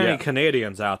moose. If there's any Yeah.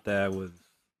 Canadians out there with,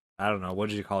 I don't know, what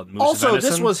did you call it? Moose Also, this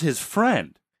venison? was his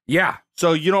friend, Yeah,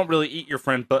 so you don't really eat your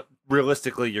friend, but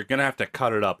realistically, you're gonna have to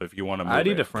cut it up if you want to move I'd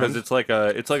eat a because friend. it's like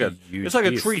a huge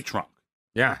piece. tree trunk.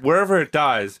 yeah. Wherever it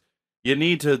dies, you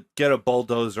need to get a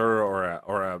bulldozer or a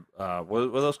what are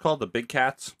those called? The big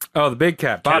cats? Oh, the big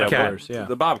cat, bobcat. Caterpillars, yeah.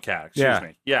 The bobcat. Excuse Yeah.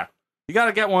 me. Yeah, you got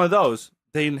to get one of those.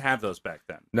 They didn't have those back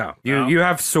then. No, No? you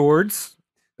have swords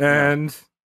and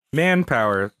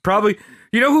manpower. Probably,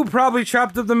 you know who probably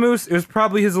chopped up the moose? It was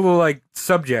probably his little like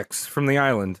subjects from the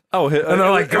island. Oh, And they're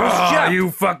like, it was "Oh, Jep. you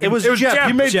fucking, It was Jep.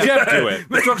 You made Jep. Jep do it.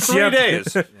 It took 3 Jep.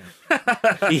 days.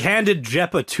 He handed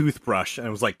Jep a toothbrush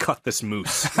and was like, cut this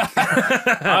moose.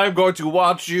 I'm going to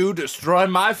watch you destroy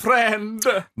my friend.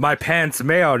 My pants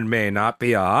may or may not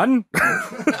be on,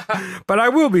 but I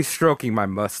will be stroking my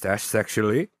mustache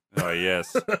sexually. Oh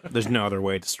yes. There's no other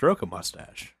way to stroke a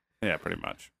mustache. Yeah, pretty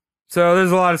much. So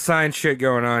there's a lot of science shit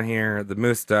going on here. The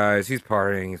moose dies. He's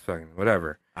partying. He's fucking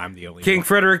whatever. I'm the only King one.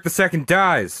 Frederick II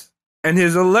dies, and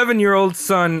his 11-year-old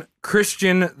son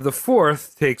Christian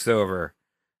IV takes over.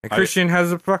 And Christian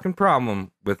has a fucking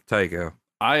problem with Tycho.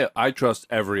 I trust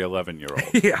every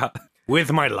 11-year-old. Yeah.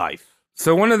 With my life.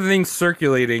 So one of the things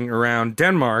circulating around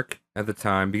Denmark at the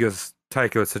time, because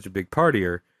Tycho is such a big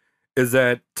partier, is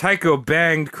that Tycho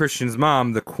banged Christian's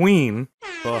mom, the queen,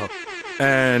 Oh.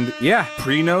 and yeah.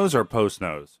 Pre-nose or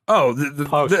post-nose? Oh,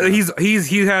 Post nose.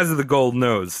 he has the gold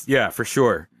nose. Yeah, for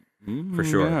sure. For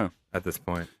sure. Yeah. At this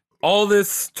point. All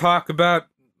this talk about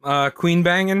queen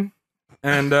banging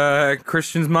and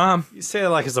Christian's mom. You say it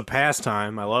like it's a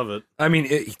pastime. I love it. I mean,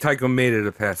 Tycho made it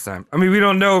a pastime. I mean, we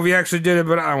don't know if he actually did it,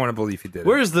 but I want to believe he did it.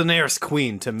 Where's the nearest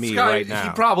queen to me Scott, right now? He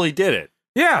probably did it.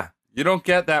 Yeah. You don't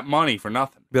get that money for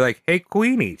nothing. Be like, hey,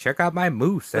 Queenie, check out my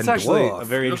moose That's and actually dwarf. a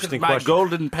very Look at interesting my question.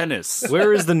 golden penis.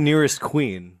 Where is the nearest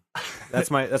queen?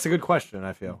 That's a good question,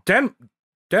 I feel.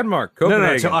 Denmark, No,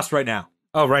 Copenhagen. to us right now.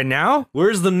 Oh, right now?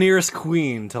 Where's the nearest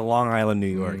queen to Long Island, New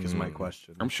York, is my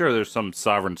question. I'm sure there's some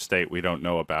sovereign state we don't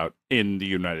know about in the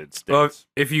United States. Well,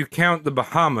 if you count the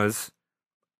Bahamas,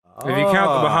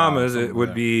 it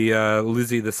would be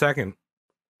Lizzie II.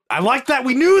 I like that.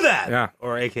 We knew that. Yeah.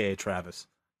 Or AKA Travis.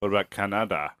 What about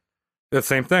Canada? The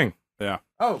same thing. Yeah.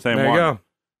 Oh. Same There one. you go.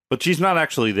 But she's not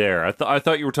actually there. I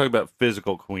thought you were talking about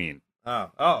physical queen.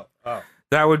 Oh.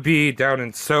 That would be down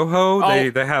in Soho. Oh,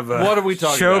 They have a what are we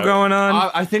talking show about? going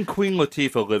on. I think Queen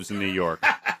Latifah lives in New York.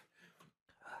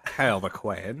 Hell, the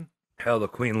queen. Hell, the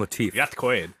Queen Latifah. Got the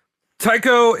queen.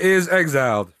 Tycho is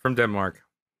exiled from Denmark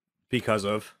Because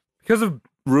of because of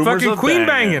Rumors fucking of queen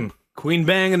banging. banging. queen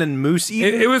banging and moose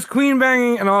eating. It was queen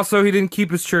banging, and also he didn't keep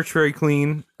his church very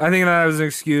clean. I think that was an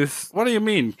excuse What do you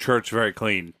mean, church very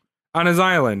clean? on his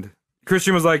island.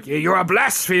 Christian was like, "You're a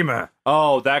blasphemer."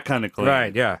 Oh, that kind of clean.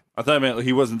 Right? Yeah. I thought I meant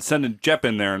he wasn't sending Jep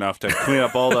in there enough to clean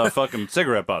up all the fucking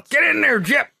cigarette butts. Get in there,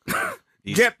 Jep.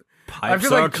 These Jep. pipes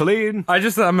feel are like- clean.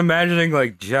 I'm imagining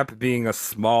like Jep being a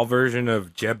small version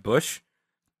of Jeb Bush.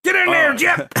 Get in there,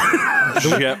 Jep.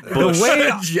 Jep Bush. The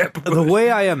way Jep Bush. the way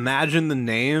I imagine the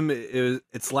name,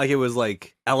 it's like it was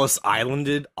like Ellis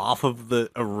Islanded off of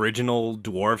the original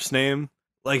dwarf's name.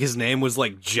 Like his name was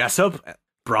like Jessup.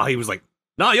 Brahe was like,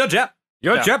 "No, you're Jep.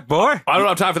 You're Yeah. Jep, boy. I don't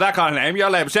have time for that kind of name.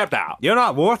 Your name's Jep now. You're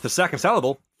not worth the second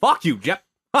syllable. Fuck you, Jep."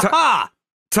 Ha ha!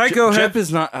 Tycho had Jep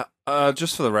is not.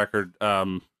 Just for the record,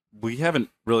 we haven't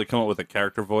really come up with a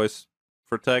character voice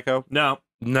for Tycho. No,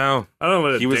 no. I don't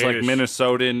know what He was like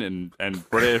Minnesotan and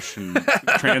British and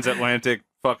transatlantic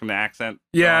fucking accent.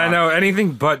 Yeah, I know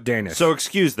anything but Danish. So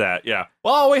excuse that. Yeah.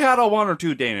 Well, we had a one or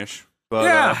two Danish, but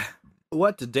yeah,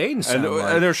 what the Danes and, sound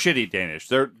like. and they're shitty Danish.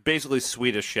 They're basically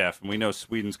Swedish chef, and we know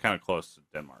Sweden's kind of close to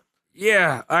Denmark.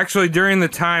 yeah. Actually, during the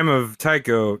time of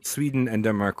Tycho, Sweden and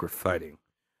Denmark were fighting.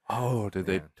 Oh, did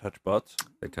they touch butts?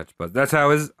 They touched, but that's how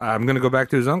his. I'm gonna go back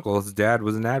to his uncle. His dad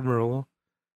was an admiral.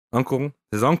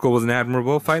 His uncle was an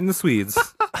admiral fighting the Swedes.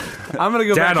 I'm gonna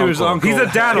go Dad back to his uncle. uncle. He's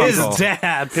a dad His uncle.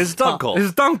 dad. His dunkel.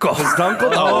 His dunkel. His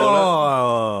dunkel.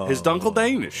 Oh, His dunkel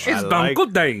Danish. His I like-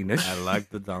 dunkel Danish. I like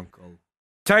the dunkel.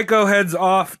 Tycho heads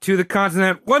off to the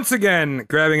continent once again,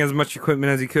 grabbing as much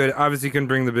equipment as he could. Obviously, he couldn't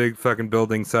bring the big fucking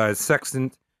building size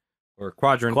sextant or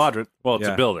quadrant. Well, it's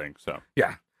Yeah. a building, so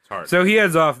Yeah. it's hard. So he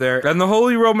heads off there, and the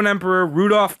Holy Roman Emperor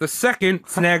Rudolph II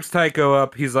snags Tycho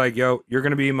up. He's like, "Yo, you're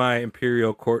gonna be my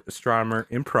imperial court astronomer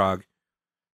in Prague."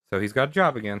 So he's got a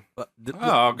job again.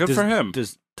 Oh, good for him.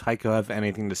 Does Tycho have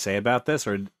anything to say about this,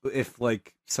 or if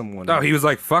like someone? Oh, he was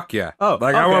like, "Fuck yeah!" Oh,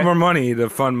 like I okay. want more money to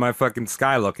fund my fucking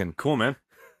sky looking. Cool, man.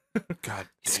 God,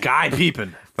 Sky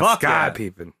peeping. My Fuck sky yeah.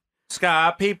 peeping.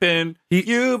 Sky peeping.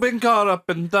 You've been caught up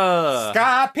in the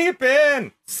Sky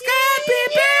peeping. Sky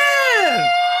peeping.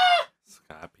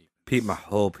 Sky peeping. Peep my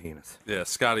whole penis. Yeah,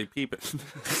 Scotty peeping.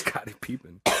 Scotty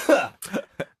peeping.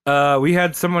 We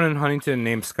had someone in Huntington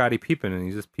named Scotty Peepin, and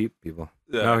he just peeped people.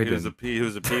 Yeah, No, he was didn't. he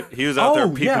was a peep. He was out there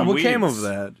peeping yeah. What weeds. came of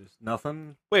that? Just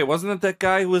nothing. Wait, wasn't it that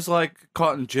guy who was like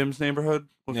caught in Jim's neighborhood?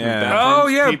 Looking in Yeah. bathrooms, Oh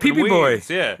yeah, peeping Peepy Boy. weeds?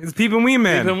 Yeah, It's Peepin' Wee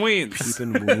Man. peeping weeds.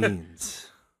 Peeping weeds.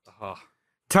 Oh.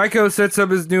 Tycho sets up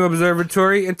his new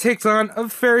observatory and takes on a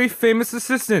very famous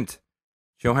assistant,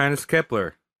 Johannes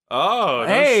Kepler. Oh, no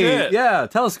Hey, shit. yeah,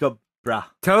 telescope, brah.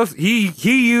 He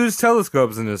used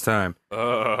telescopes in his time.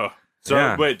 So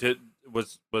Yeah. wait,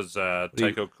 was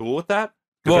Tycho cool with that?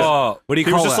 Well, What do you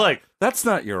He call was just that? like, that's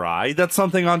not your eye. That's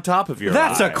something on top of your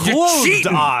That's eye. a closed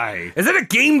cheating. eye. is that a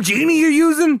game genie you're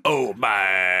using? Oh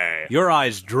my. Your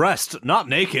eye's dressed, not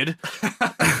naked.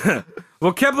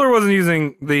 Well, Kepler wasn't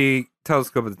using the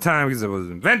telescope at the time because it was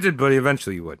invented, but he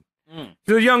eventually would.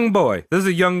 He's a young boy. This is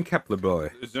a young Kepler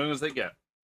boy. As soon as they get.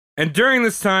 And during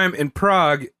this time in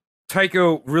Prague,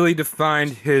 Tycho really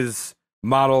defined his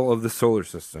model of the solar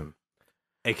system.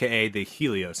 AKA the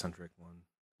heliocentric one.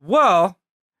 Well,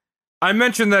 I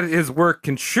mentioned that his work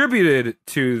contributed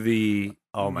to the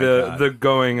Oh my God. the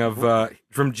going of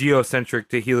from geocentric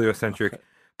to heliocentric,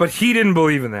 but he didn't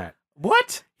believe in that.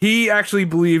 What? He actually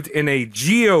believed in a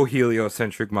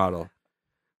geo-heliocentric model,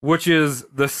 which is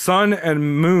the sun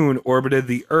and moon orbited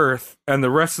the Earth, and the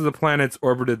rest of the planets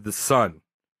orbited the sun.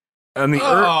 And the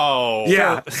Earth, Oh.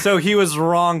 yeah, So he was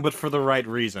wrong, but for the right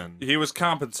reason. He was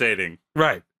compensating.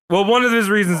 right. Well, one of his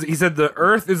reasons, he said the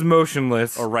Earth is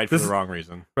motionless. Or right for This the is- wrong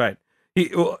reason. Right.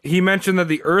 He mentioned that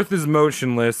the Earth is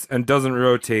motionless and doesn't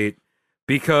rotate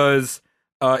because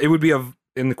it would be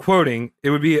in the quoting, it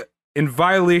would be in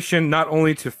violation not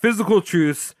only to physical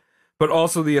truths but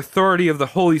also the authority of the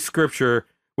Holy Scripture,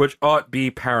 which ought be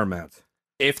paramount.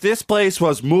 If this place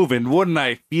was moving, wouldn't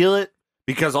I feel it?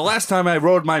 Because the last time I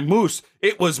rode my moose,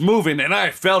 it was moving and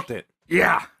I felt it.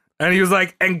 Yeah. And he was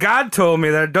like, and God told me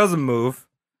that it doesn't move.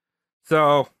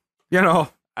 So, you know,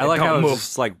 I like how don't it's move.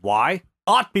 just like, why?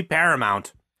 Ought be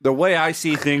paramount. The way I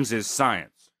see things is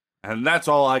science. And that's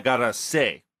all I gotta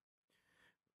say.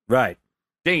 Right.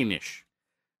 Danish.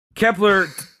 Kepler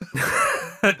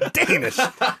Danish.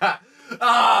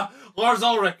 Lars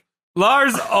Ulrich.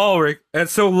 Lars Ulrich. And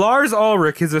so Lars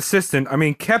Ulrich, his assistant,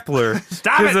 Kepler,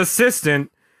 his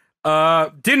assistant,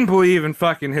 didn't believe in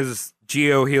fucking his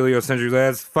geo-heliocentric.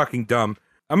 That's fucking dumb.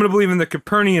 I'm going to believe in the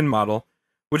Copernican model,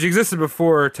 which existed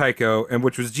before Tycho, and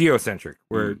which was geocentric,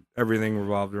 where everything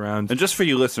revolved around. And just for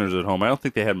you listeners at home, I don't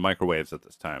think they had microwaves at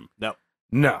this time.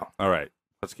 No. All right,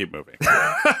 let's keep moving.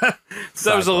 That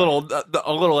was a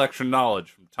little extra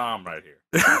knowledge from Tom right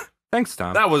here. Thanks,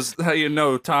 Tom. That was how you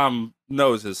know Tom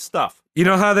knows his stuff. You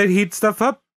know how they heat stuff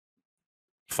up?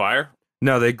 Fire.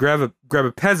 No, they grab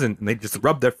a peasant and they just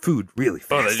rub their food really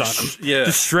Oh, they fast on just, them. yeah.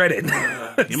 Just shred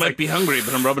it. You might be hungry,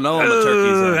 but I'm rubbing all the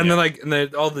turkeys on And you.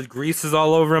 then all the grease is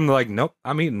all over them. They're like, nope,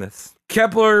 I'm eating this.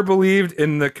 Kepler believed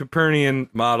in the Copernican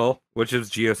model, which is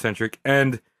geocentric,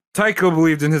 and Tycho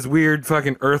believed in his weird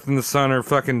fucking Earth and the sun are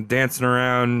fucking dancing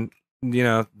around,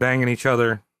 banging each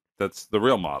other. That's the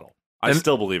real model. I And-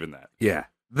 still believe in that. Yeah.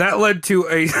 That led to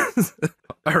a...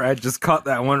 All right, just caught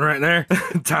that one right there.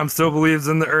 Tom still believes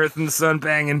in the Earth and the sun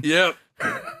banging. Yep.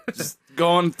 Just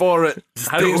going for it.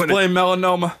 How do you doing explain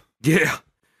melanoma? Yeah.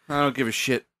 I don't give a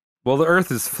shit. Well, the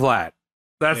Earth is flat.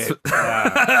 That's...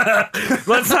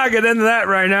 Let's not get into that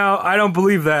right now. I don't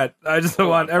believe that. I just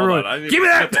want everyone... Give me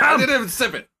that, I Tom! didn't even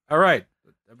sip it. All right.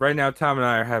 Right now, Tom and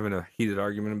I are having a heated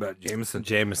argument about Jameson.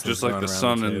 Jameson. Just like the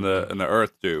sun and the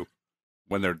earth do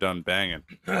when they're done banging.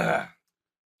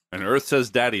 And Earth says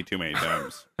daddy too many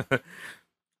times.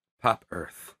 Pop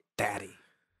Earth. Daddy.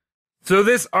 So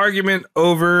this argument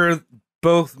over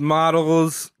both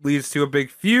models leads to a big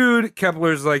feud.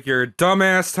 Kepler's like, you're a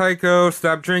dumbass, Tycho.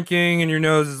 Stop drinking and your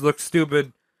noses look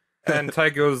stupid. And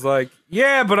Tycho's like,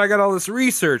 yeah, but I got all this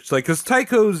research. Like,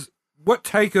 because what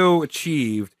Tycho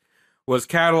achieved was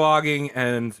cataloging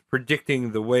and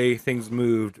predicting the way things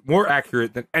moved more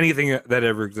accurate than anything that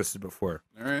ever existed before.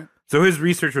 All right. So his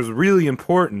research was really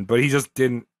important, but he just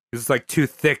didn't, it was like too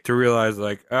thick to realize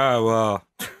like, oh, well.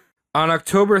 On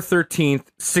October 13th,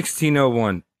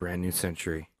 1601, brand new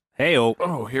century, Hey,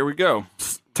 Oh, here we go.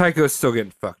 Tycho's still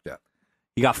getting fucked up.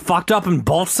 you got fucked up in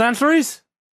both centuries?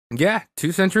 Yeah,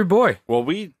 2-century boy. Well,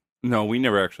 we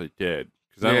never actually did.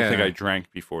 Because I don't think Yeah. I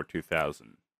drank before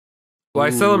 2000. Well, I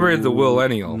celebrated the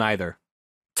millennial. Neither.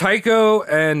 Tycho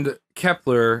and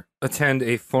Kepler attend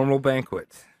a formal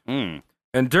banquet. Mm.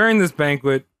 And during this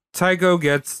banquet, Tycho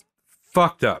gets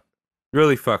fucked up.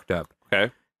 Really fucked up.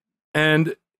 Okay.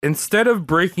 And instead of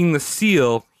breaking the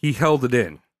seal, he held it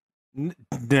in.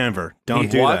 Never. Don't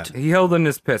do What? that. He held in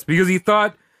his piss because he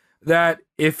thought that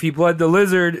if he bled the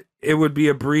lizard, it would be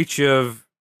a breach of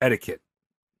etiquette.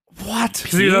 What?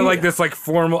 Because he had like this like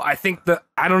formal. I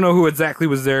don't know who exactly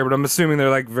was there, but I'm assuming they're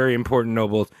like very important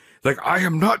nobles. Like, I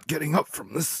am not getting up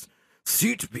from this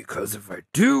seat because if I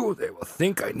do, they will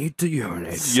think I need to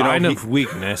urinate. Sign of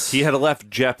weakness. He had left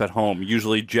Jep at home.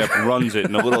 Usually Jep runs it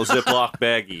in a little Ziploc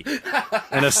baggie.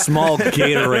 and a small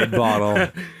Gatorade bottle.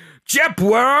 Jep,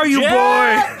 where are you,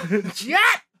 boy?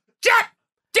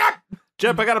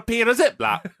 Jep, I gotta pee in a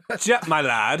Ziploc. Jet, my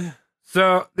lad.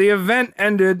 So the event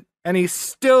ended, and he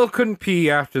still couldn't pee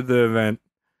after the event.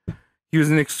 He was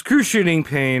in excruciating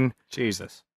pain,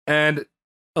 Jesus. and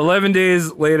 11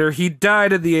 days later, he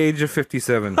died at the age of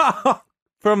 57.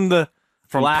 From the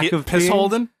From lack of piss peeing?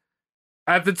 holding?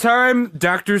 At the time,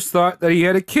 doctors thought that he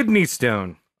had a kidney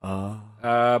stone.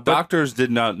 But Doctors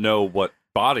did not know what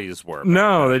bodies were.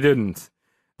 no, they didn't.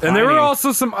 And there were Tiny.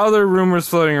 also some other rumors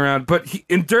floating around. But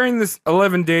during this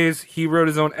 11 days, he wrote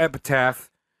his own epitaph.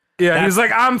 Yeah, he was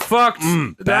like, I'm fucked.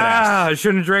 badass. I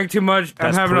shouldn't have drank too much.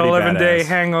 That's I'm having an pretty 11-day badass.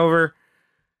 hangover.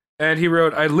 And he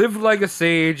wrote, I lived like a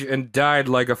sage and died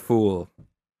like a fool.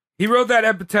 He wrote that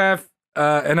epitaph,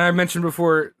 and I mentioned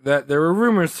before that there were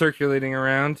rumors circulating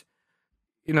around.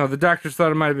 You know, the doctors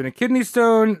thought it might have been a kidney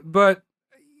stone, but,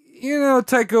 you know,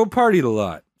 Tycho partied a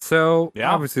lot. So,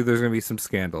 Yeah. obviously there's going to be some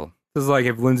scandal. This is like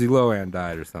if Lindsay Lohan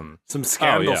died or something. Some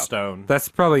scandal yeah. stone. That's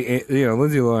probably, you know,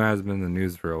 Lindsay Lohan has been in the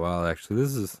news for a while, actually.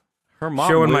 This is Her mom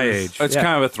showing my lives- age. It's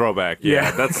kind of a throwback. Yeah,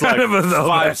 Yeah, that's kind like of a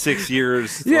throwback. 5-6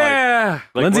 years. Yeah.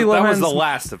 Like Lindsay that was Lohan's- the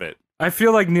last of it. I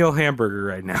feel like Neil Hamburger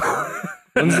right now.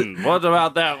 What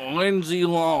about that Lindsay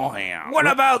Lohan? What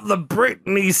about the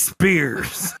Britney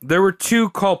Spears? There were two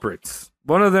culprits.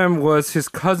 One of them was his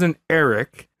cousin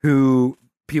Eric, who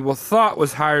people thought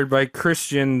was hired by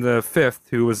Christian V,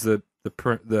 who was the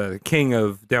king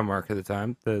of Denmark at the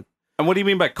time, And what do you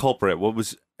mean by culprit? What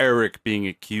was Eric being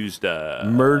accused of?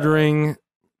 murdering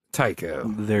Tycho.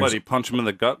 What, he punched him in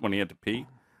the gut when he had to pee?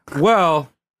 Well,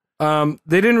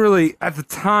 they didn't really, at the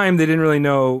time, they didn't really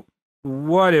know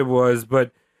what it was,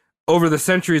 but over the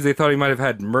centuries, they thought he might have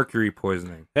had mercury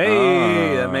poisoning.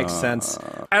 Hey, that makes sense.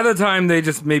 At the time, they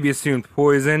just maybe assumed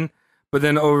poison, but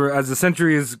then as the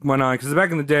centuries went on, because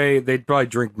back in the day, they'd probably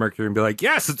drink mercury and be like,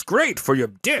 yes, it's great for your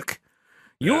dick.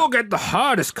 You will get the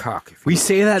hardest cock. If We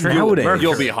say that Drink nowadays. mercury.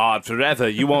 You'll be hard forever.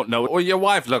 You won't know what your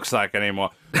wife looks like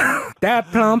anymore. that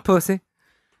plum pussy.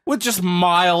 With just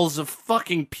miles of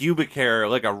fucking pubic hair,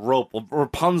 like a rope.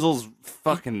 Rapunzel's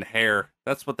fucking hair.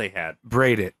 That's what they had.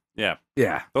 Braid it. Yeah.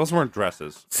 Yeah. Those weren't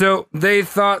dresses. So they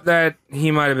thought that he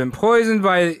might have been poisoned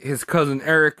by his cousin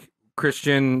Eric,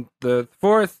 Christian the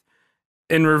Fourth,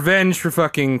 in revenge for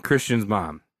fucking Christian's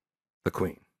mom, the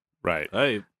queen. Right.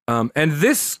 Hey, And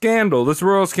this scandal, this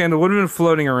royal scandal, would have been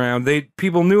floating around.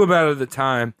 People knew about it at the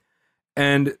time,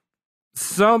 and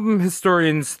some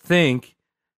historians think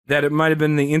that it might have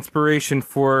been the inspiration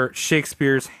for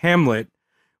Shakespeare's Hamlet,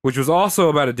 which was also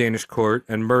about a Danish court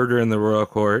and murder in the royal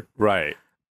court. Right.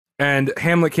 And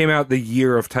Hamlet came out the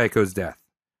year of Tycho's death.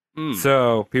 Mm.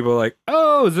 So people are like,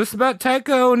 oh, is this about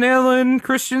Tycho nailing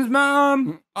Christian's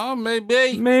mom? Oh,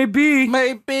 maybe. Maybe.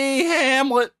 Maybe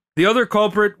Hamlet. The other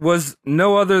culprit was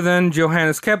no other than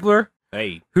Johannes Kepler,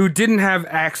 hey. who didn't have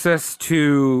access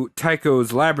to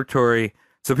Tycho's laboratory.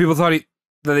 So people thought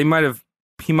he might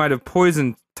have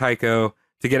poisoned Tycho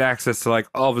to get access to like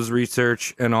all of his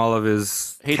research and all of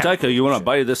his Hey, Tycho, you want to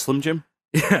bite of this Slim Jim?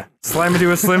 yeah, slam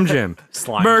into a Slim Jim.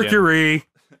 Slime Mercury.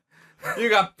 You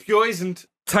got poisoned.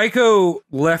 Tycho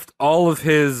left all of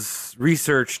his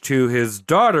research to his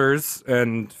daughters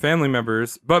and family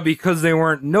members, but because they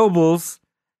weren't nobles,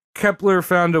 Kepler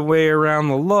found a way around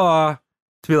the law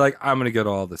to be like, I'm going to get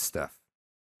all this stuff.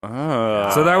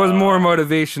 So that was more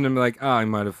motivation to be like, I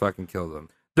might have fucking killed him.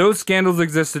 Those scandals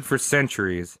existed for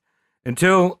centuries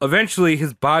until eventually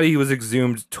his body was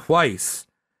exhumed twice.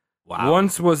 Wow.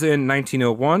 Once was in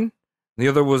 1901, the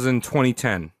other was in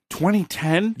 2010.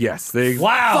 2010? Yes,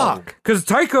 Wow. because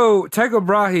Tycho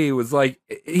Brahe was like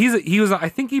he was I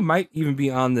think he might even be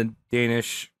on the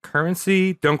Danish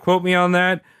currency. Don't quote me on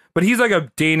that, but he's like a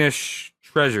Danish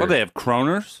treasure. Oh, they have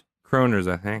kroners?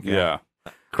 Kroners, I think. Yeah.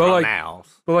 But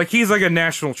like he's like a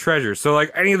national treasure. So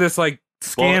like any of this like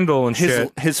scandal and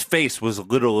shit. His face was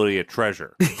literally a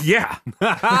treasure. Yeah.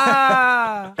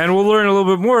 And we'll learn a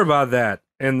little bit more about that.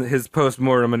 in his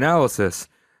post-mortem analysis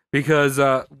because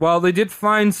while they did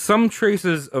find some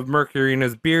traces of mercury in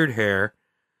his beard hair,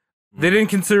 they didn't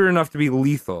consider it enough to be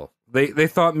lethal. They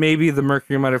thought maybe the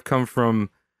mercury might have come from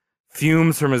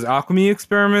fumes from his alchemy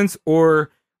experiments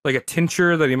or like a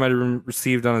tincture that he might have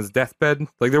received on his deathbed.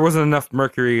 Like there wasn't enough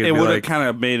mercury. It would have kind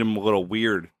of made him a little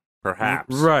weird,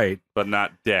 perhaps. Right. But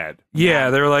not dead. Yeah,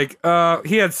 they were like,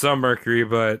 he had some mercury,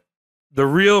 but the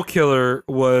real killer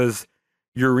was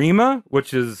urema,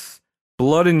 which is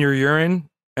blood in your urine,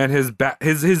 and his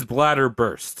bladder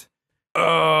burst.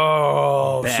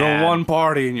 Oh, Bad. so one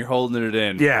party and you're holding it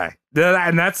in. Yeah,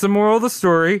 and that's the moral of the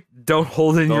story. Don't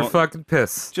hold in your fucking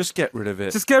piss. Just get rid of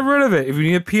it. Just get rid of it. If you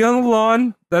need to pee on the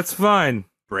lawn, that's fine.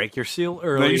 Break your seal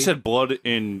early. No, you said blood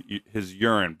in his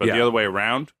urine, but Yeah. the other way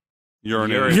around?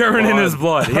 Urine in his Urine blood. in his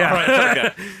blood. Yeah, Right,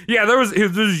 okay. yeah. There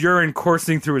was urine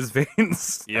coursing through his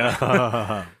veins.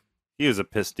 Yeah. He was a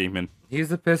piss demon.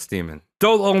 He's a piss demon.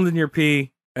 Don't hold in your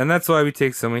pee, and that's why we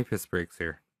take so many piss breaks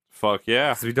here. Fuck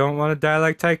yeah. Because we don't want to die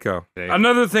like Tycho. Okay.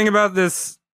 Another thing about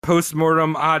this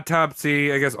post-mortem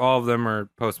autopsy, I guess all of them are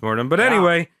post-mortem, but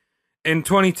anyway, in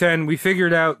 2010, we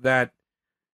figured out that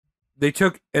they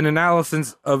took an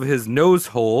analysis of his nose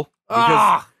hole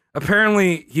because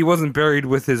apparently he wasn't buried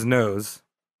with his nose.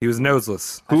 He was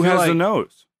noseless. Who I feel has the like-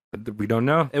 nose? We don't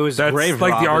know. It was That's grave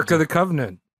like the robbers. Ark of the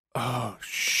Covenant. Oh,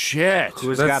 shit.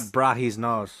 Who's That's- got Brahe's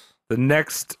nose? The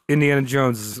next Indiana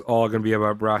Jones is all going to be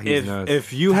about Brahe's nose.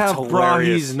 If you That's have hilarious.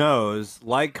 Brahe's nose,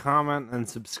 like, comment, and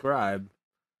subscribe.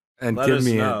 and Let give us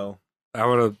me know. I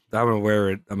want to wear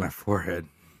it on my forehead.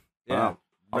 Yeah,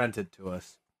 rent it to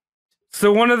us.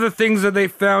 So one of the things that they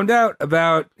found out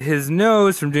about his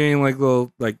nose from doing like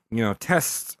little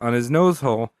tests on his nose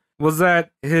hole was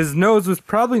that his nose was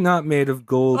probably not made of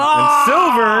gold and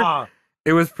silver.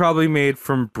 It was probably made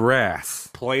from brass.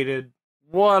 Plated.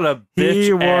 What a bitch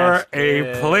He wore ass.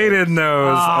 a plated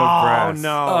nose of brass. Oh,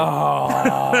 no.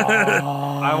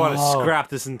 I want to scrap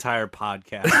this entire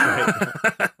podcast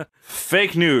right now.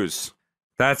 Fake news.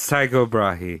 That's Tycho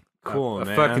Brahe. Cool, a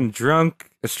man. fucking drunk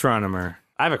astronomer.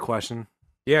 I have a question.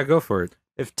 Yeah, go for it.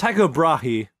 If Tycho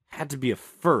Brahe had to be a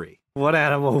furry, what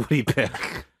animal would he pick?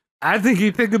 I think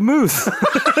he'd pick a moose.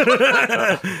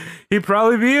 He'd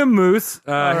probably be a moose.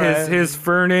 right. His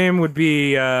fur name would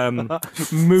be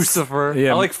Lucifer.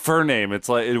 yeah. I like fur name. It's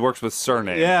like it works with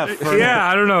surname. Yeah, furry. Yeah,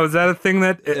 I don't know. Is that a thing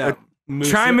that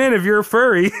chime in if you're a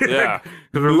furry? Yeah.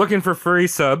 Because we're looking for furry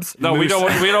subs. No, we don't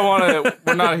want to.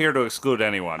 We're not here to exclude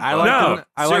anyone. I But like No. the,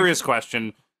 I like, serious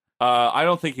question. I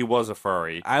don't think he was a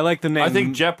furry. I like the name. I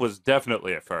think Jep was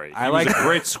definitely a furry. I He was like- a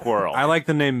great squirrel. I like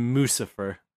the name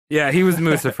Lucifer. Yeah, he was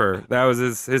Lucifer. That was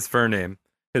his fur name.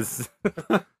 His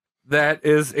that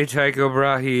is a Tycho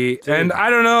Brahe, and I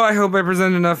don't know. I hope I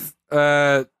present enough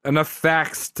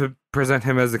facts to present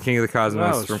him as the king of the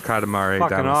cosmos from Katamari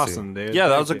Fucking Damacy. awesome, dude. Yeah,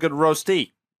 that Thank was a you. good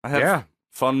roasty. I had Yeah,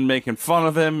 fun making fun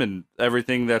of him and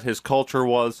everything that his culture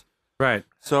was. right.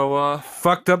 So,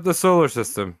 Fucked up the solar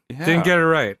system. Yeah. Didn't get it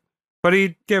right, but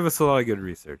he gave us a lot of good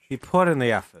research. He put in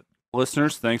the effort.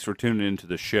 listeners, thanks for tuning into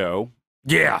the show.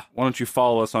 Yeah. Why don't you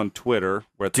follow us on Twitter?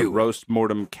 We're at the Do it. Roast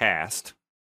Mortem Cast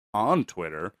on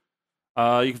Twitter.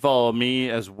 You can follow me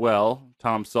as well,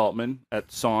 Tom Saltman,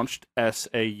 at Saunched,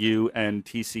 SAUNTCHT.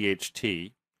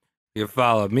 You can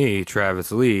follow me,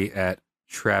 Travis Lee, at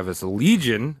Travis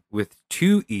Legion with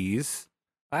 2 E's.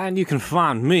 And you can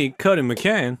find me, Cody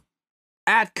McCain,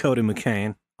 at Cody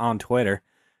McCain on Twitter.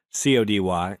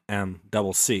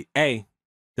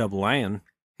 CODYMCCAN.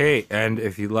 Hey, and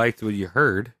if you liked what you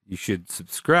heard, you should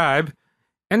subscribe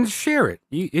and share it.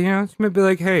 You know, you might be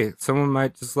like, hey, someone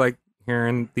might just like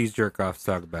hearing these jerk-offs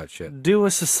talk about shit. Do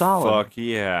us a solid. Fuck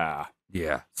yeah.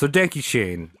 Yeah. So thank you,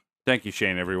 Shane. Thank you,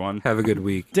 Shane, everyone. Have a good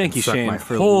week. Thank you, Suck my Shane,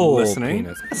 for whole listening.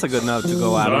 penis. That's a good note to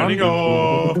go out on. Signing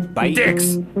off. Bye.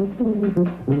 Dicks.